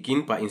we'll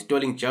begin by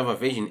installing Java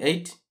version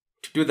 8.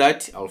 To do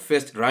that, I'll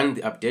first run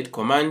the update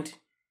command.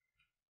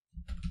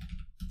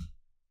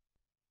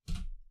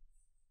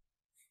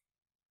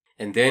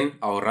 And then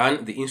I'll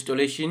run the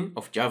installation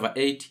of Java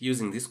 8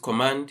 using this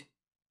command.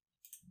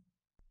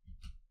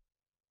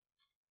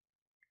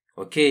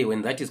 Okay,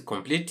 when that is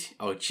complete,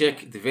 I'll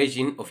check the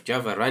version of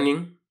Java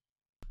running.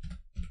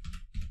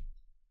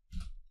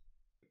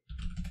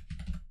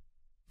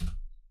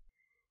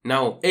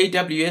 Now,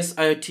 AWS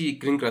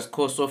IoT Greengrass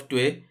core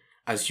software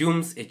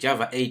assumes a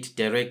Java 8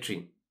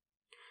 directory.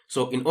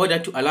 So in order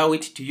to allow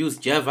it to use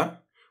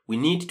Java, we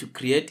need to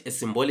create a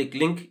symbolic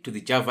link to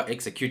the Java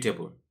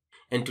executable.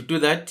 And to do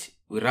that,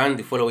 we run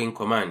the following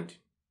command.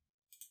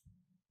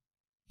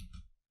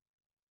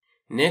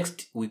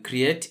 Next, we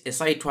create a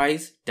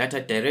Sitewise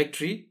data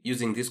directory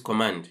using this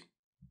command.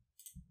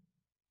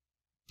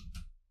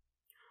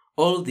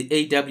 All the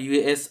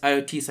AWS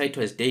IoT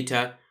Sitewise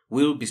data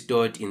will be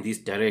stored in this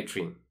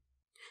directory.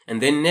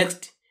 And then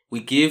next,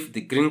 we give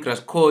the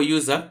Greengrass core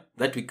user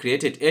that we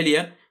created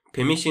earlier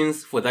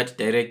permissions for that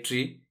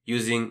directory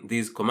using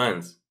these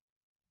commands.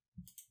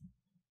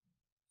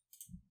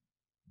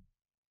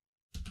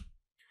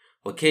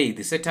 Okay,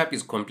 the setup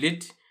is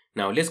complete.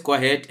 Now let's go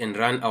ahead and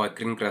run our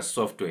Greengrass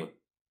software.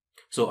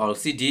 So I'll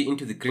cd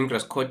into the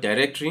Greengrass code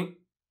directory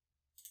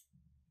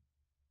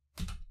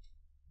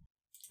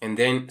and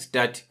then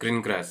start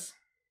Greengrass.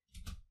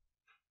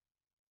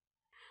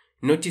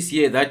 Notice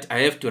here that I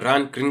have to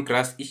run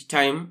Greengrass each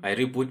time I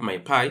reboot my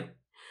Pi,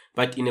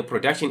 but in a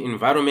production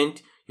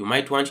environment, you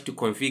might want to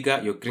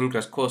configure your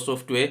Greengrass core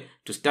software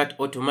to start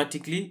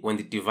automatically when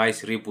the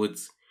device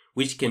reboots,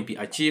 which can be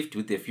achieved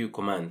with a few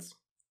commands.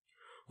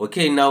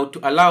 Okay, now to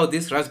allow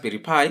this Raspberry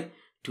Pi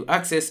to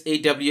access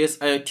AWS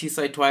IoT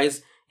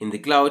Sitewise in the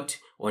cloud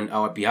on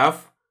our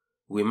behalf,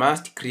 we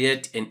must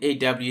create an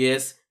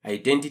AWS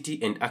Identity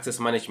and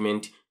Access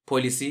Management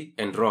policy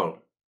and role.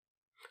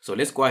 So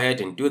let's go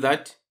ahead and do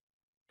that.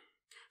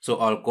 So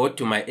I'll go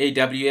to my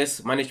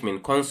AWS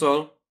Management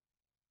Console,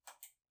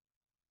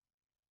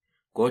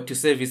 go to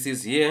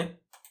Services here,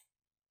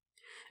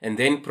 and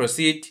then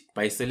proceed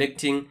by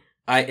selecting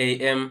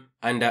IAM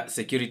under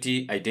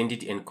Security,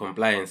 Identity and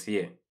Compliance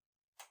here.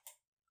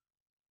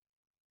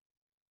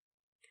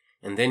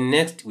 And then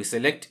next we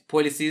select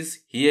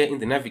Policies here in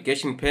the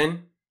navigation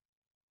pane.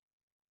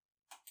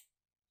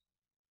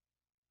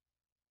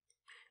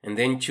 And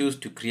then choose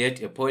to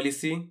create a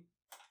policy.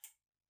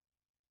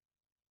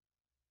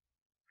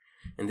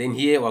 And then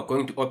here we're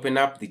going to open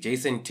up the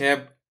JSON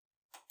tab.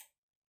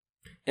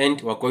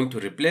 And we're going to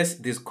replace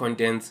these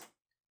contents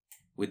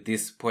with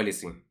this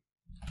policy.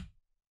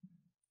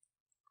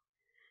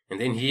 And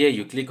then here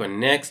you click on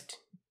Next.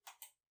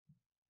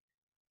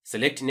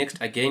 Select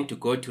Next again to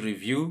go to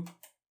Review.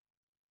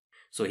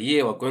 So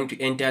here we're going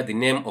to enter the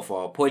name of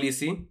our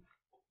policy.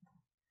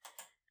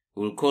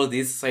 We'll call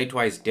this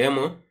Sitewise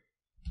Demo.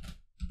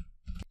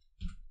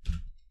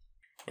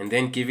 And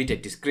then give it a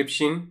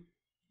description.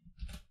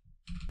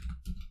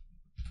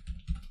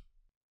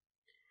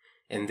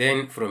 And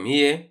then from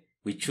here,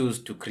 we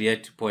choose to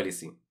create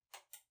policy.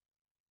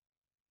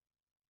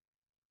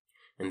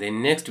 And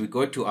then next we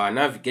go to our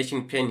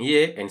navigation pane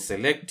here and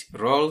select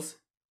roles.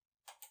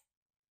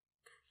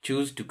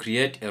 Choose to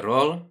create a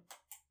role.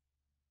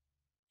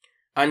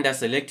 Under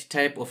select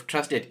type of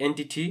trusted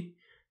entity,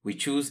 we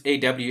choose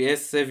AWS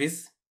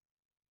service.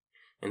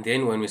 And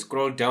then when we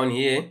scroll down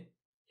here,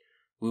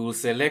 we will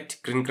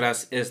select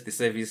Greengrass as the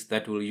service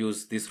that will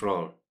use this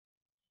role.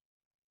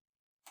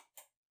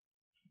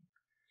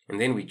 And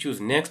then we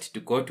choose next to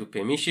go to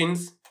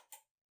permissions.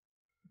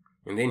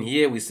 And then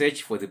here we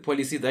search for the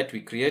policy that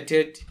we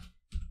created.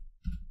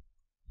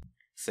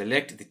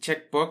 Select the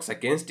checkbox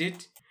against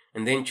it,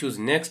 and then choose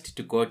next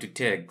to go to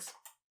tags.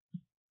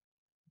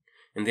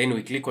 And then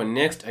we click on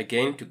next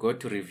again to go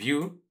to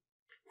review.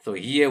 So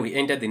here we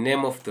enter the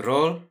name of the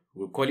role.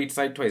 We'll call it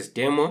Sitewise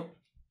Demo.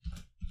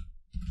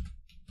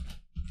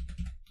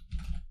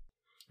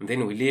 And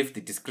then we leave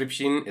the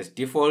description as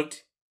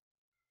default.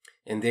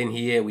 And then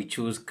here we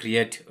choose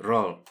create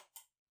role.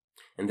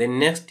 And then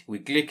next we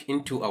click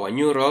into our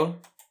new role.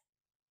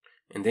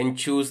 And then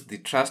choose the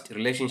Trust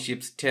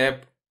Relationships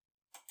tab.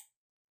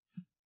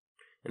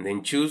 And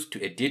then choose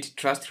to edit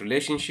trust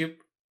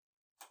relationship.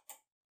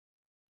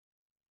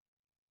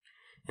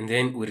 And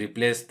then we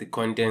replace the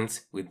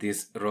contents with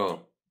this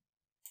role.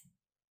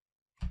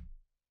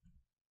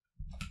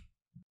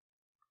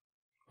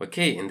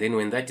 Okay, and then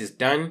when that is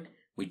done,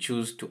 we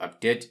choose to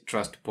update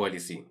trust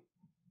policy.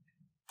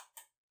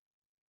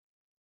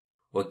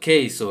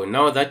 Okay, so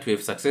now that we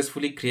have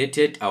successfully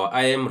created our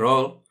IAM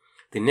role,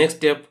 the next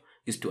step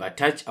is to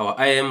attach our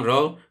IAM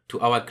role to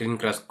our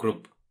Greengrass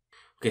group.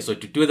 Okay, so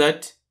to do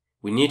that,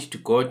 we need to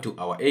go to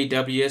our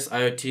AWS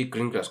IoT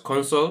Greengrass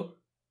console.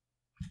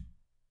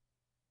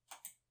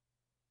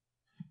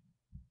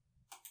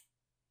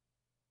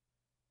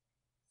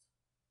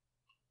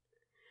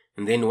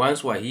 And then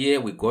once we're here,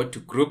 we go to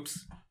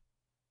groups.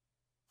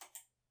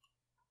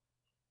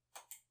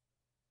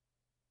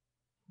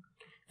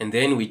 And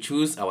then we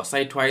choose our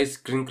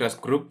Sitewise Greengrass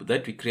group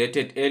that we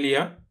created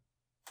earlier.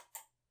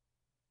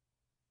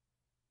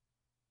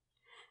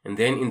 And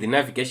then in the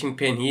navigation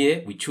pane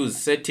here, we choose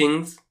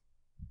settings.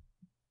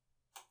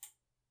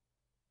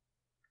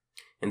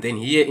 And then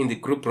here in the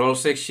group role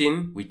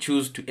section, we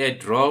choose to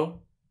add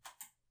role.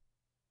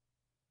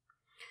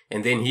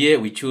 And then here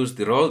we choose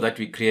the role that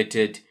we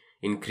created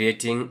in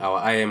creating our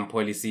IAM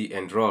policy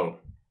and role,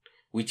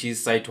 which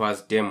is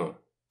Sitewise Demo.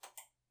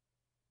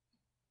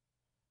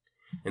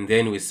 And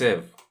then we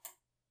save.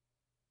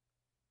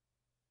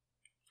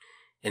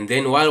 And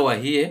then while we're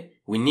here,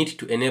 we need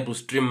to enable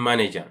Stream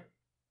Manager.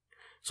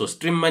 So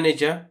Stream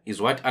Manager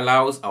is what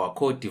allows our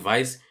core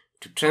device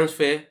to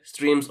transfer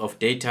streams of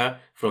data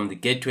from the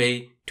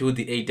gateway to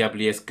the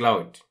AWS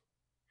cloud.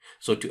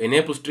 So to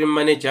enable Stream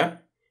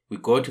Manager, we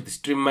go to the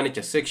Stream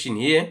Manager section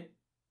here.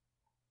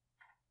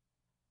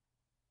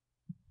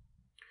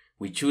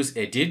 We choose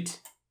Edit,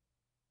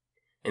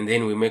 and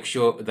then we make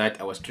sure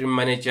that our Stream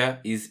Manager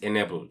is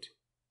enabled.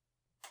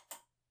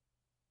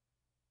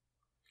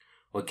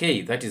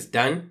 Okay, that is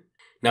done.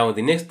 Now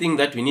the next thing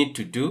that we need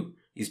to do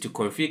is to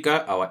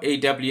configure our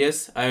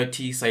AWS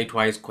IoT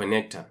Sitewise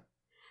connector,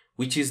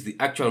 which is the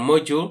actual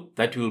module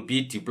that will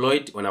be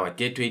deployed on our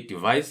gateway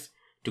device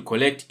to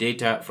collect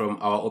data from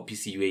our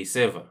OPC UA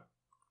server.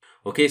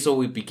 Okay, so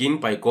we begin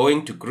by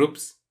going to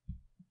groups.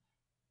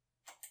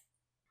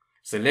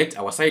 Select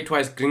our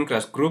Sitewise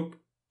Greengrass group.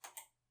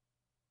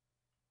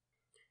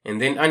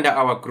 And then under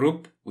our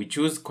group, we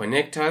choose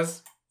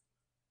connectors.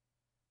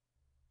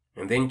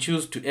 And then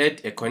choose to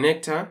add a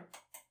connector.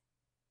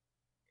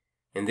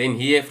 And then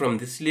here from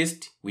this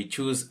list, we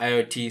choose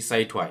IoT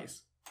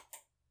Sitewise.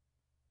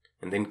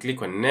 And then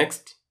click on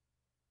next.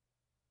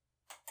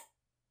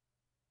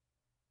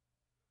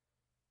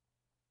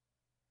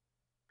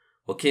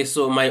 Okay,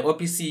 so my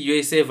OPC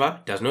UA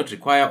server does not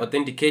require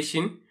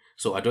authentication,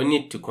 so I don't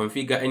need to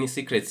configure any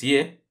secrets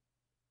here.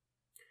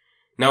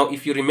 Now,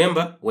 if you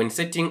remember, when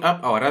setting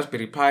up our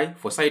Raspberry Pi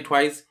for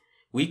Sitewise,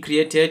 we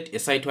created a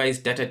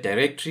Sitewise data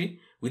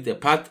directory with a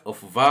path of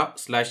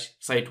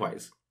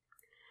var/Sitewise.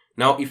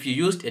 Now, if you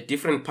used a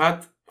different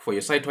path for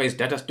your Sitewise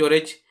data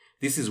storage,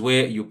 this is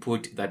where you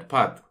put that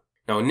path.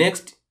 Now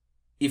next,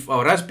 if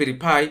our Raspberry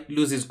Pi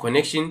loses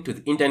connection to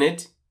the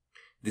internet,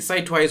 the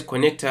Sitewise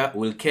connector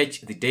will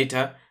catch the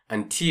data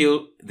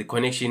until the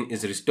connection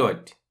is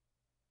restored.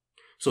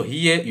 So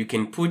here you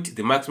can put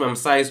the maximum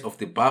size of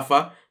the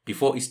buffer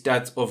before it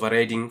starts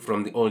overriding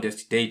from the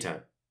oldest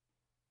data.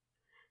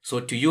 So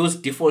to use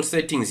default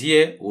settings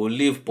here, we'll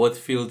leave both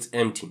fields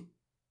empty.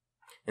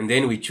 And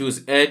then we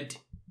choose add.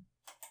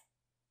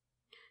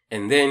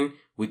 And then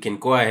we can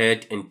go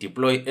ahead and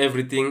deploy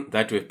everything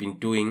that we've been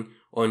doing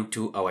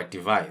onto our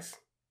device.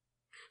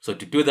 So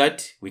to do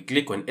that, we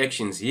click on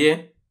actions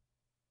here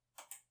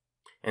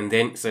and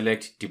then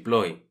select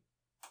deploy.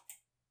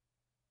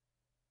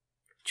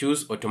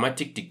 Choose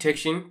automatic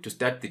detection to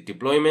start the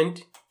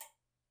deployment.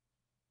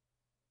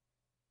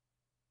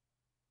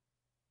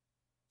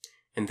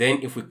 And then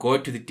if we go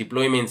to the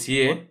deployments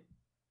here,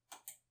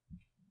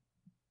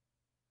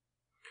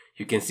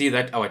 you can see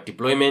that our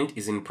deployment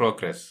is in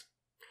progress.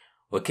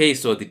 Okay,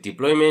 so the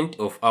deployment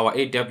of our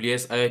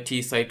AWS IoT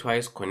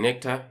Sitewise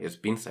connector has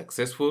been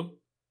successful.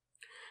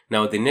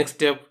 Now the next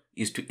step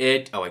is to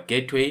add our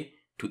gateway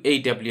to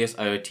AWS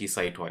IoT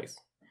Sitewise.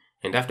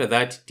 And after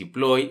that,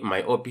 deploy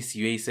my OPC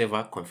UA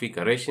server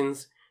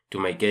configurations to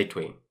my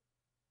gateway.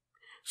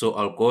 So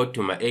I'll go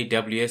to my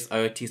AWS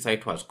IoT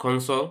Sitewise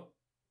console.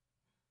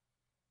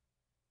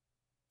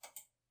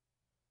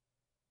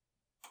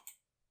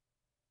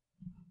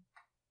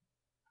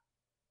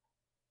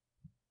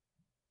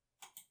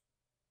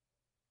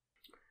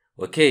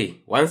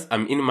 Okay, once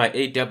I'm in my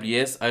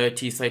AWS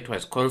IoT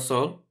Sitewise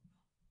console,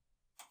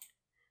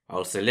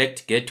 I'll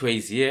select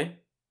gateways here.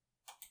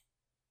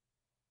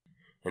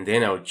 And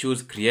then I'll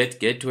choose create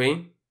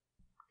gateway.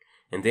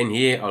 And then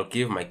here I'll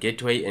give my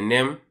gateway a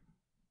name.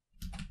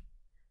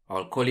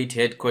 I'll call it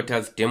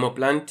headquarters demo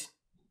plant.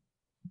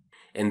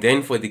 And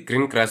then for the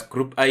Greengrass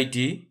group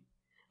ID,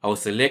 I'll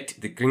select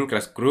the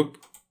Greengrass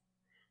group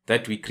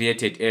that we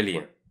created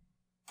earlier.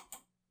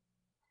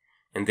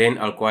 And then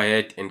I'll go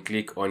ahead and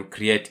click on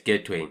create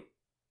gateway.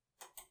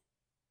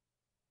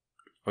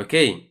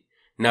 Okay,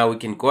 now we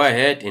can go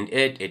ahead and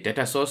add a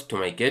data source to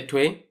my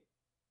gateway.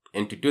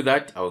 And to do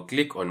that, I'll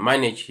click on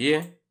manage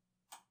here.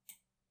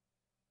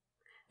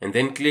 And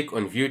then click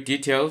on view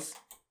details.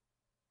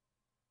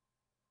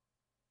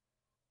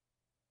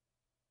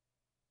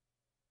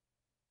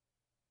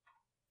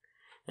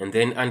 And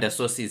then under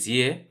sources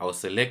here, I'll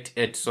select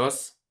add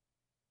source.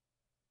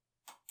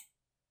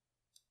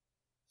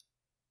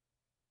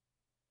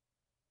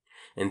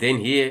 And then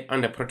here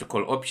under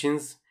protocol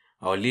options,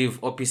 I'll leave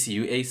OPC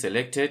UA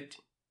selected.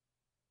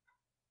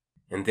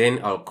 And then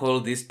I'll call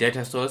this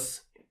data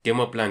source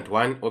demo plant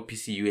 1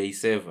 OPC UA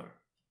server.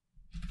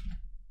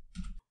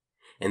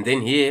 And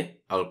then here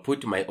I'll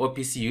put my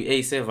OPC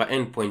UA server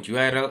endpoint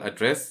URL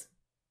address.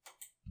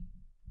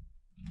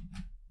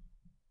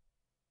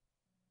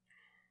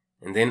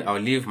 And then I'll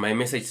leave my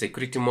message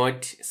security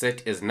mode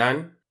set as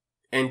none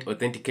and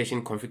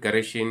authentication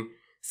configuration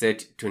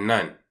set to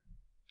none.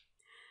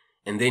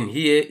 And then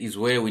here is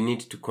where we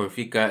need to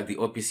configure the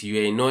OPC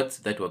UA nodes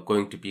that we're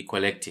going to be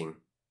collecting.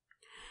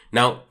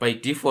 Now, by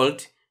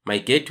default, my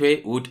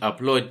gateway would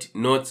upload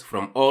nodes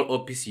from all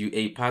OPC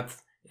UA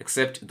paths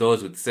except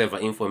those with server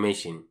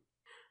information.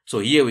 So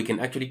here we can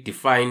actually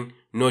define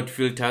node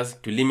filters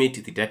to limit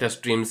the data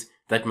streams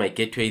that my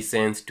gateway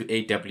sends to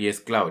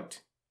AWS Cloud.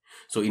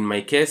 So in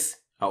my case,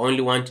 I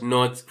only want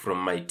nodes from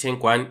my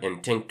Tank 1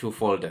 and Tank 2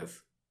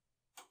 folders.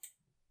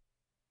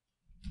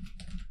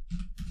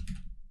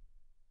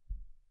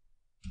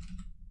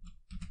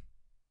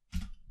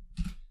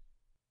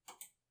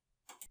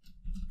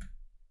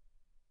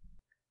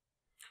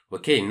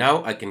 Okay,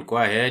 now I can go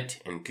ahead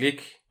and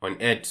click on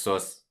add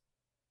source.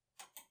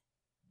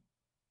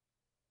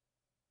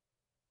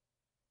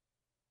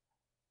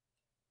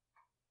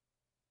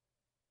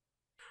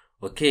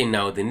 Okay,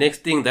 now the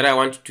next thing that I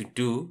want to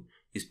do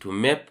is to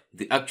map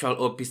the actual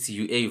OPC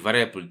UA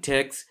variable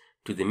text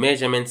to the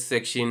measurements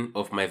section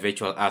of my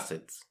virtual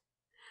assets.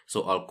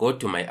 So I'll go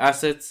to my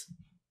assets.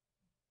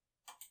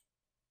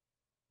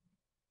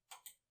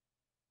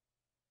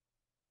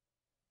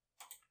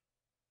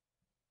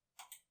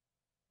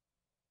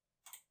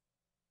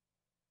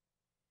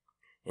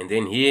 And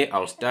then here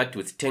I'll start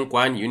with Tank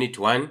 1 Unit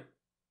 1.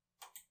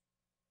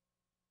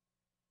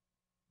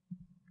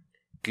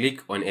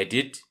 Click on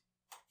Edit.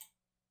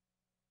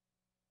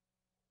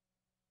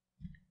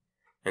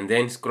 And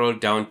then scroll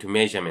down to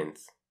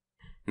Measurements.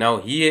 Now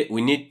here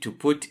we need to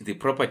put the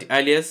property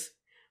alias,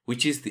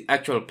 which is the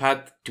actual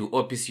path to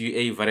OPC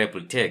UA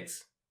variable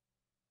tags.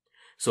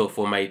 So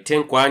for my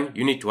Tank 1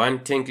 Unit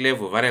 1 tank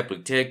level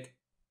variable tag,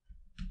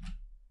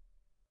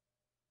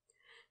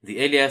 the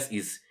alias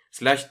is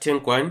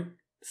 /tank1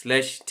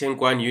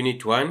 /tank1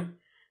 unit 1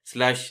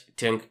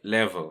 /tank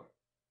level.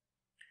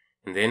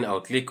 And then I'll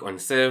click on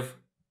save.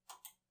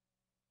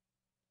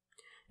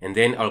 And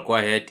then I'll go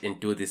ahead and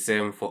do the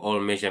same for all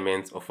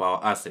measurements of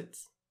our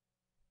assets.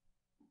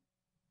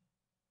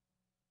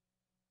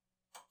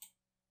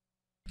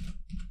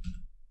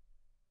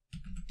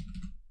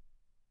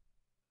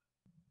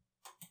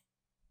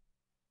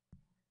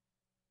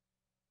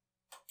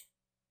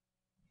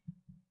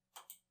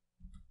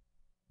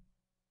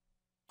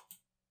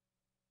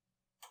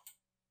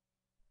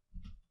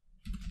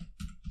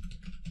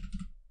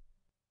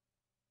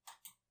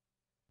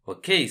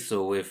 Okay,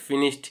 so we've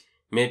finished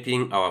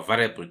mapping our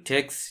variable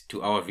text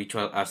to our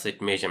virtual asset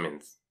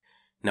measurements.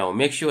 Now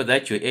make sure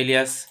that your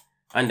alias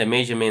under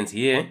measurements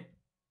here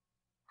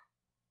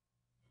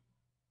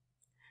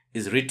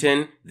is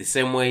written the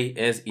same way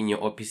as in your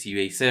OPC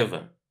UA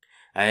server.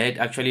 I had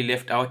actually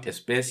left out a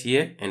space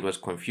here and was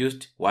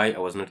confused why I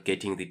was not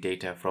getting the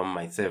data from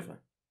my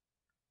server.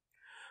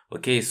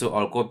 Okay, so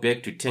I'll go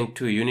back to Tank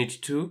 2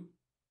 Unit 2.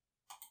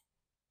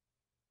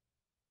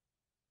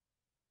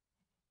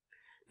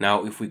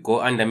 Now if we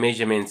go under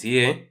measurements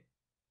here,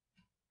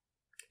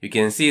 you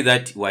can see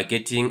that we are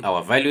getting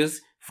our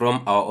values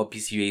from our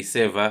OPC UA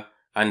server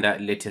under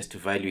latest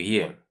value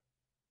here.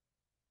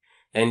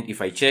 And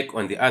if I check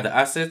on the other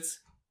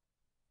assets,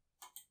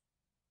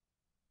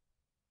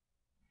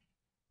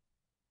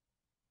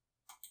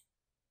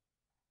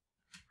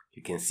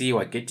 You can see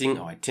we're getting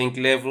our tank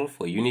level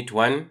for unit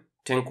 1,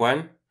 tank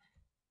 1.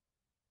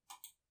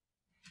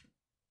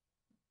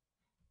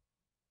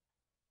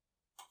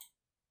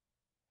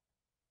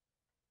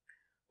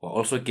 We're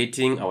also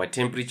getting our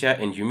temperature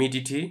and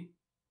humidity.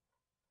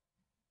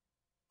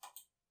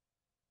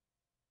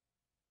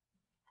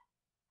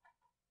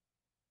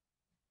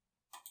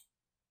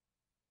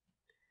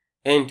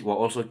 And we're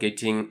also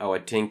getting our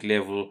tank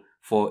level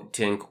for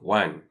tank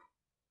 1.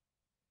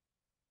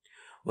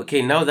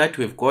 Okay, now that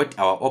we've got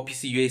our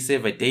OPC UA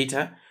server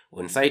data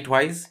on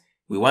Sitewise,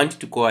 we want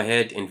to go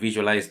ahead and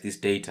visualize this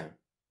data.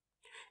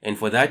 And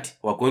for that,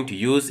 we're going to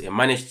use a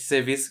managed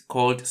service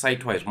called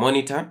Sitewise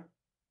Monitor.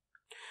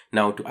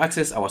 Now, to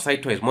access our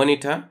Sitewise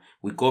Monitor,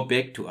 we go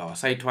back to our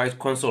Sitewise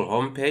console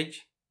homepage.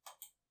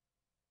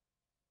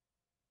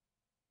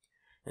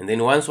 And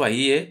then once we're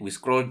here, we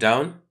scroll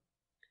down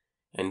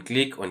and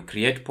click on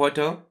Create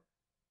Portal.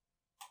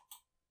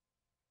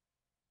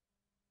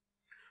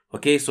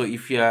 Okay, so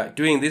if you are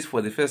doing this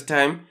for the first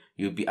time,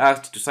 you'll be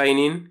asked to sign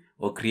in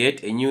or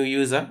create a new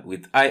user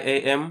with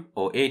IAM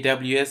or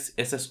AWS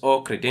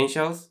SSO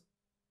credentials.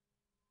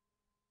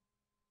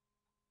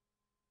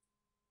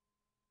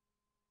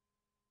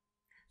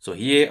 So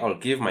here I'll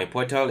give my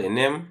portal a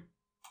name.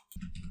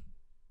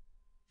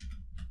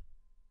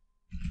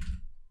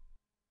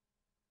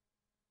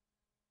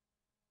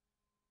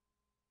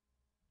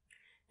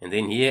 And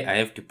then here I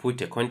have to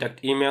put a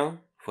contact email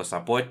for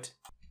support.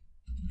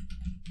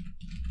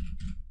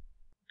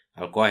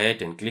 I'll go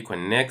ahead and click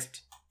on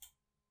next.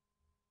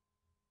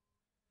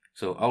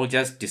 So I'll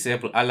just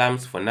disable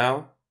alarms for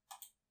now.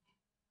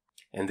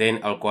 And then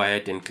I'll go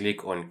ahead and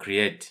click on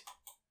create.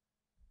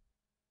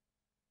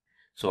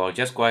 So I'll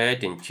just go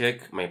ahead and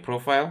check my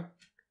profile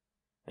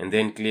and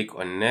then click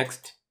on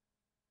next.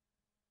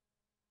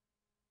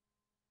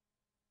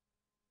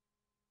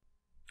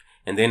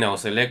 And then I'll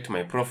select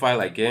my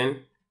profile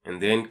again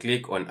and then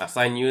click on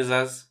assign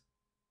users.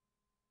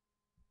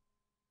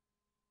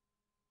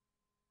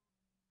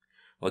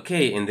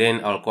 Okay, and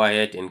then I'll go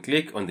ahead and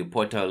click on the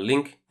portal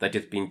link that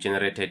has been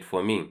generated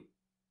for me.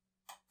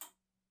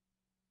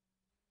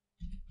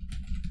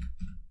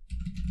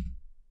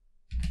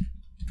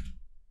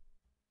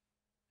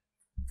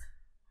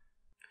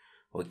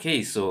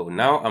 Okay, so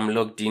now I'm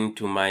logged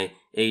into my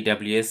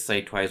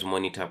AWS Sitewise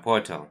Monitor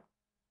portal.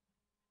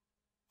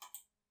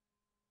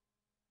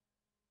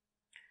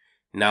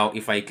 Now,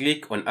 if I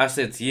click on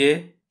Assets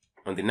here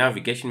on the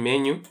navigation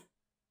menu,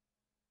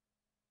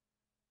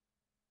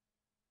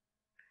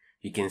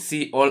 you can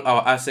see all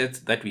our assets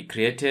that we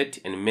created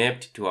and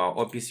mapped to our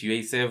OPC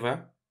UA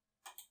server.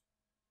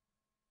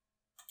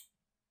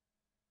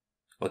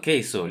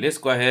 Okay, so let's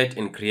go ahead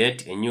and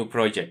create a new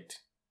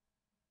project.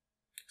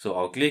 So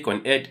I'll click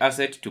on Add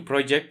Asset to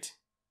Project.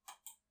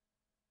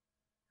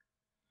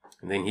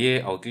 And then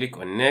here I'll click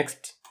on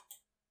Next.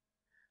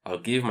 I'll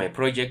give my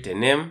project a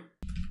name.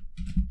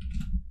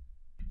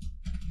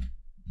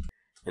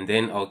 And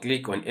then I'll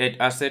click on Add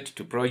Asset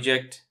to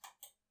Project.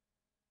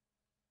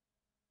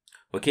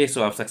 Okay,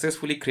 so I've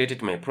successfully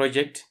created my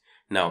project.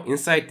 Now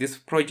inside this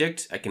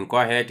project, I can go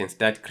ahead and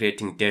start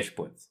creating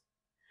dashboards.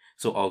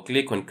 So I'll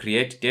click on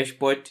Create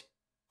Dashboard.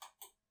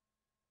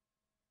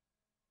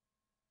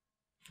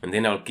 And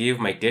then I'll give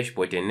my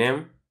dashboard a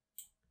name.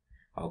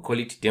 I'll call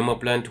it Demo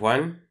Plant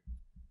 1.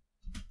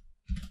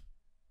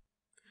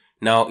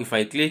 Now if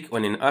I click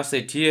on an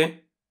asset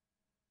here,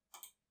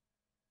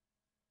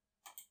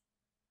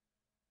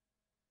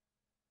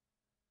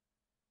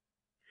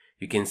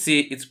 you can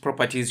see its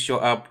properties show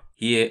up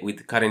here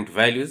with current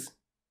values.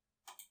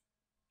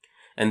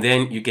 And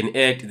then you can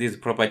add these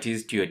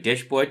properties to your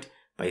dashboard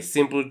by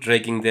simply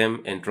dragging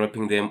them and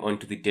dropping them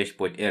onto the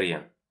dashboard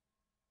area.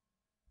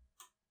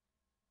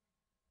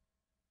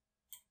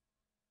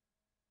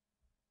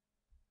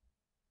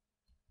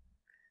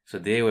 So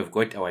there we've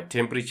got our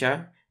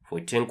temperature for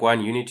tank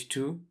 1 unit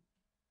 2.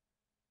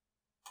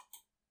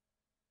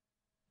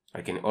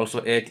 I can also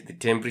add the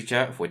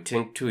temperature for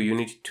tank 2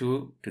 unit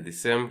 2 to the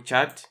same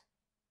chart.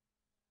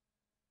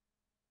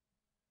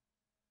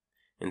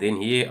 And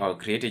then here I'll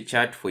create a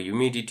chart for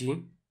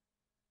humidity.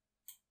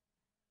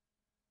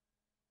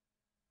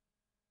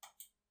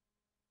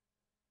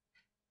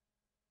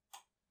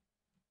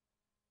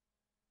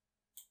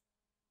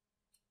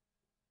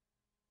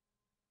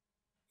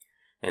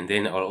 And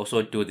then I'll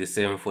also do the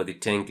same for the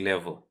tank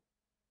level.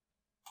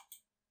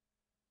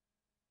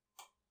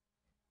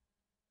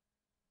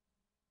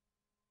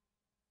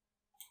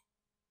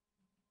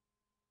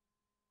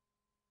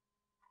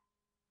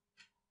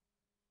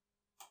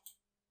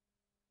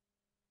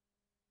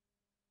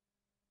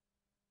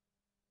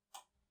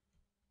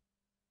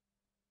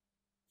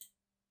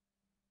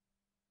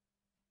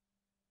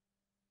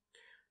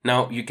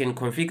 Now you can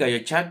configure your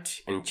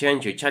chart and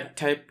change your chart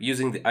type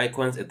using the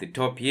icons at the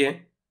top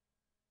here.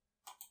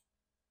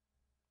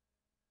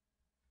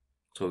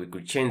 So we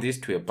could change this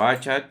to a bar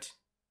chart.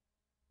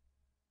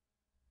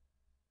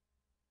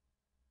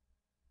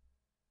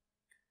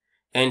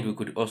 And we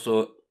could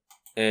also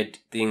add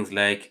things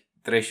like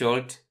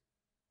threshold.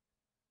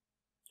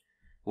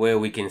 where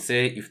we can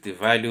say if the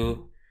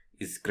value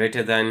is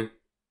greater than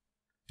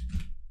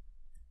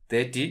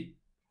 30,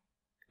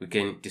 we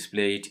can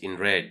display it in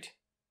red.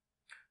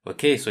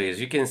 Okay, so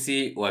as you can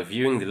see, we're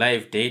viewing the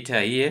live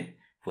data here.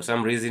 For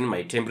some reason,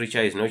 my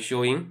temperature is not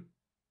showing.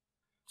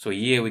 So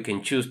here we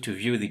can choose to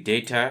view the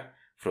data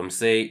from,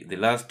 say, the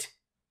last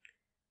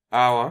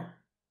hour.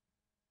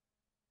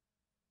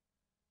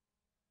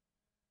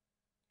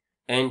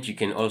 And you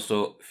can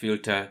also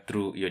filter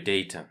through your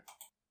data.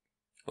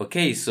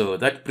 Okay, so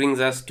that brings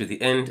us to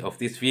the end of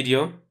this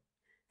video.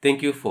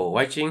 Thank you for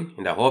watching,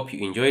 and I hope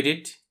you enjoyed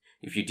it.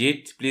 If you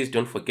did, please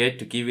don't forget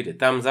to give it a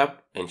thumbs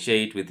up and share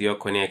it with your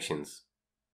connections.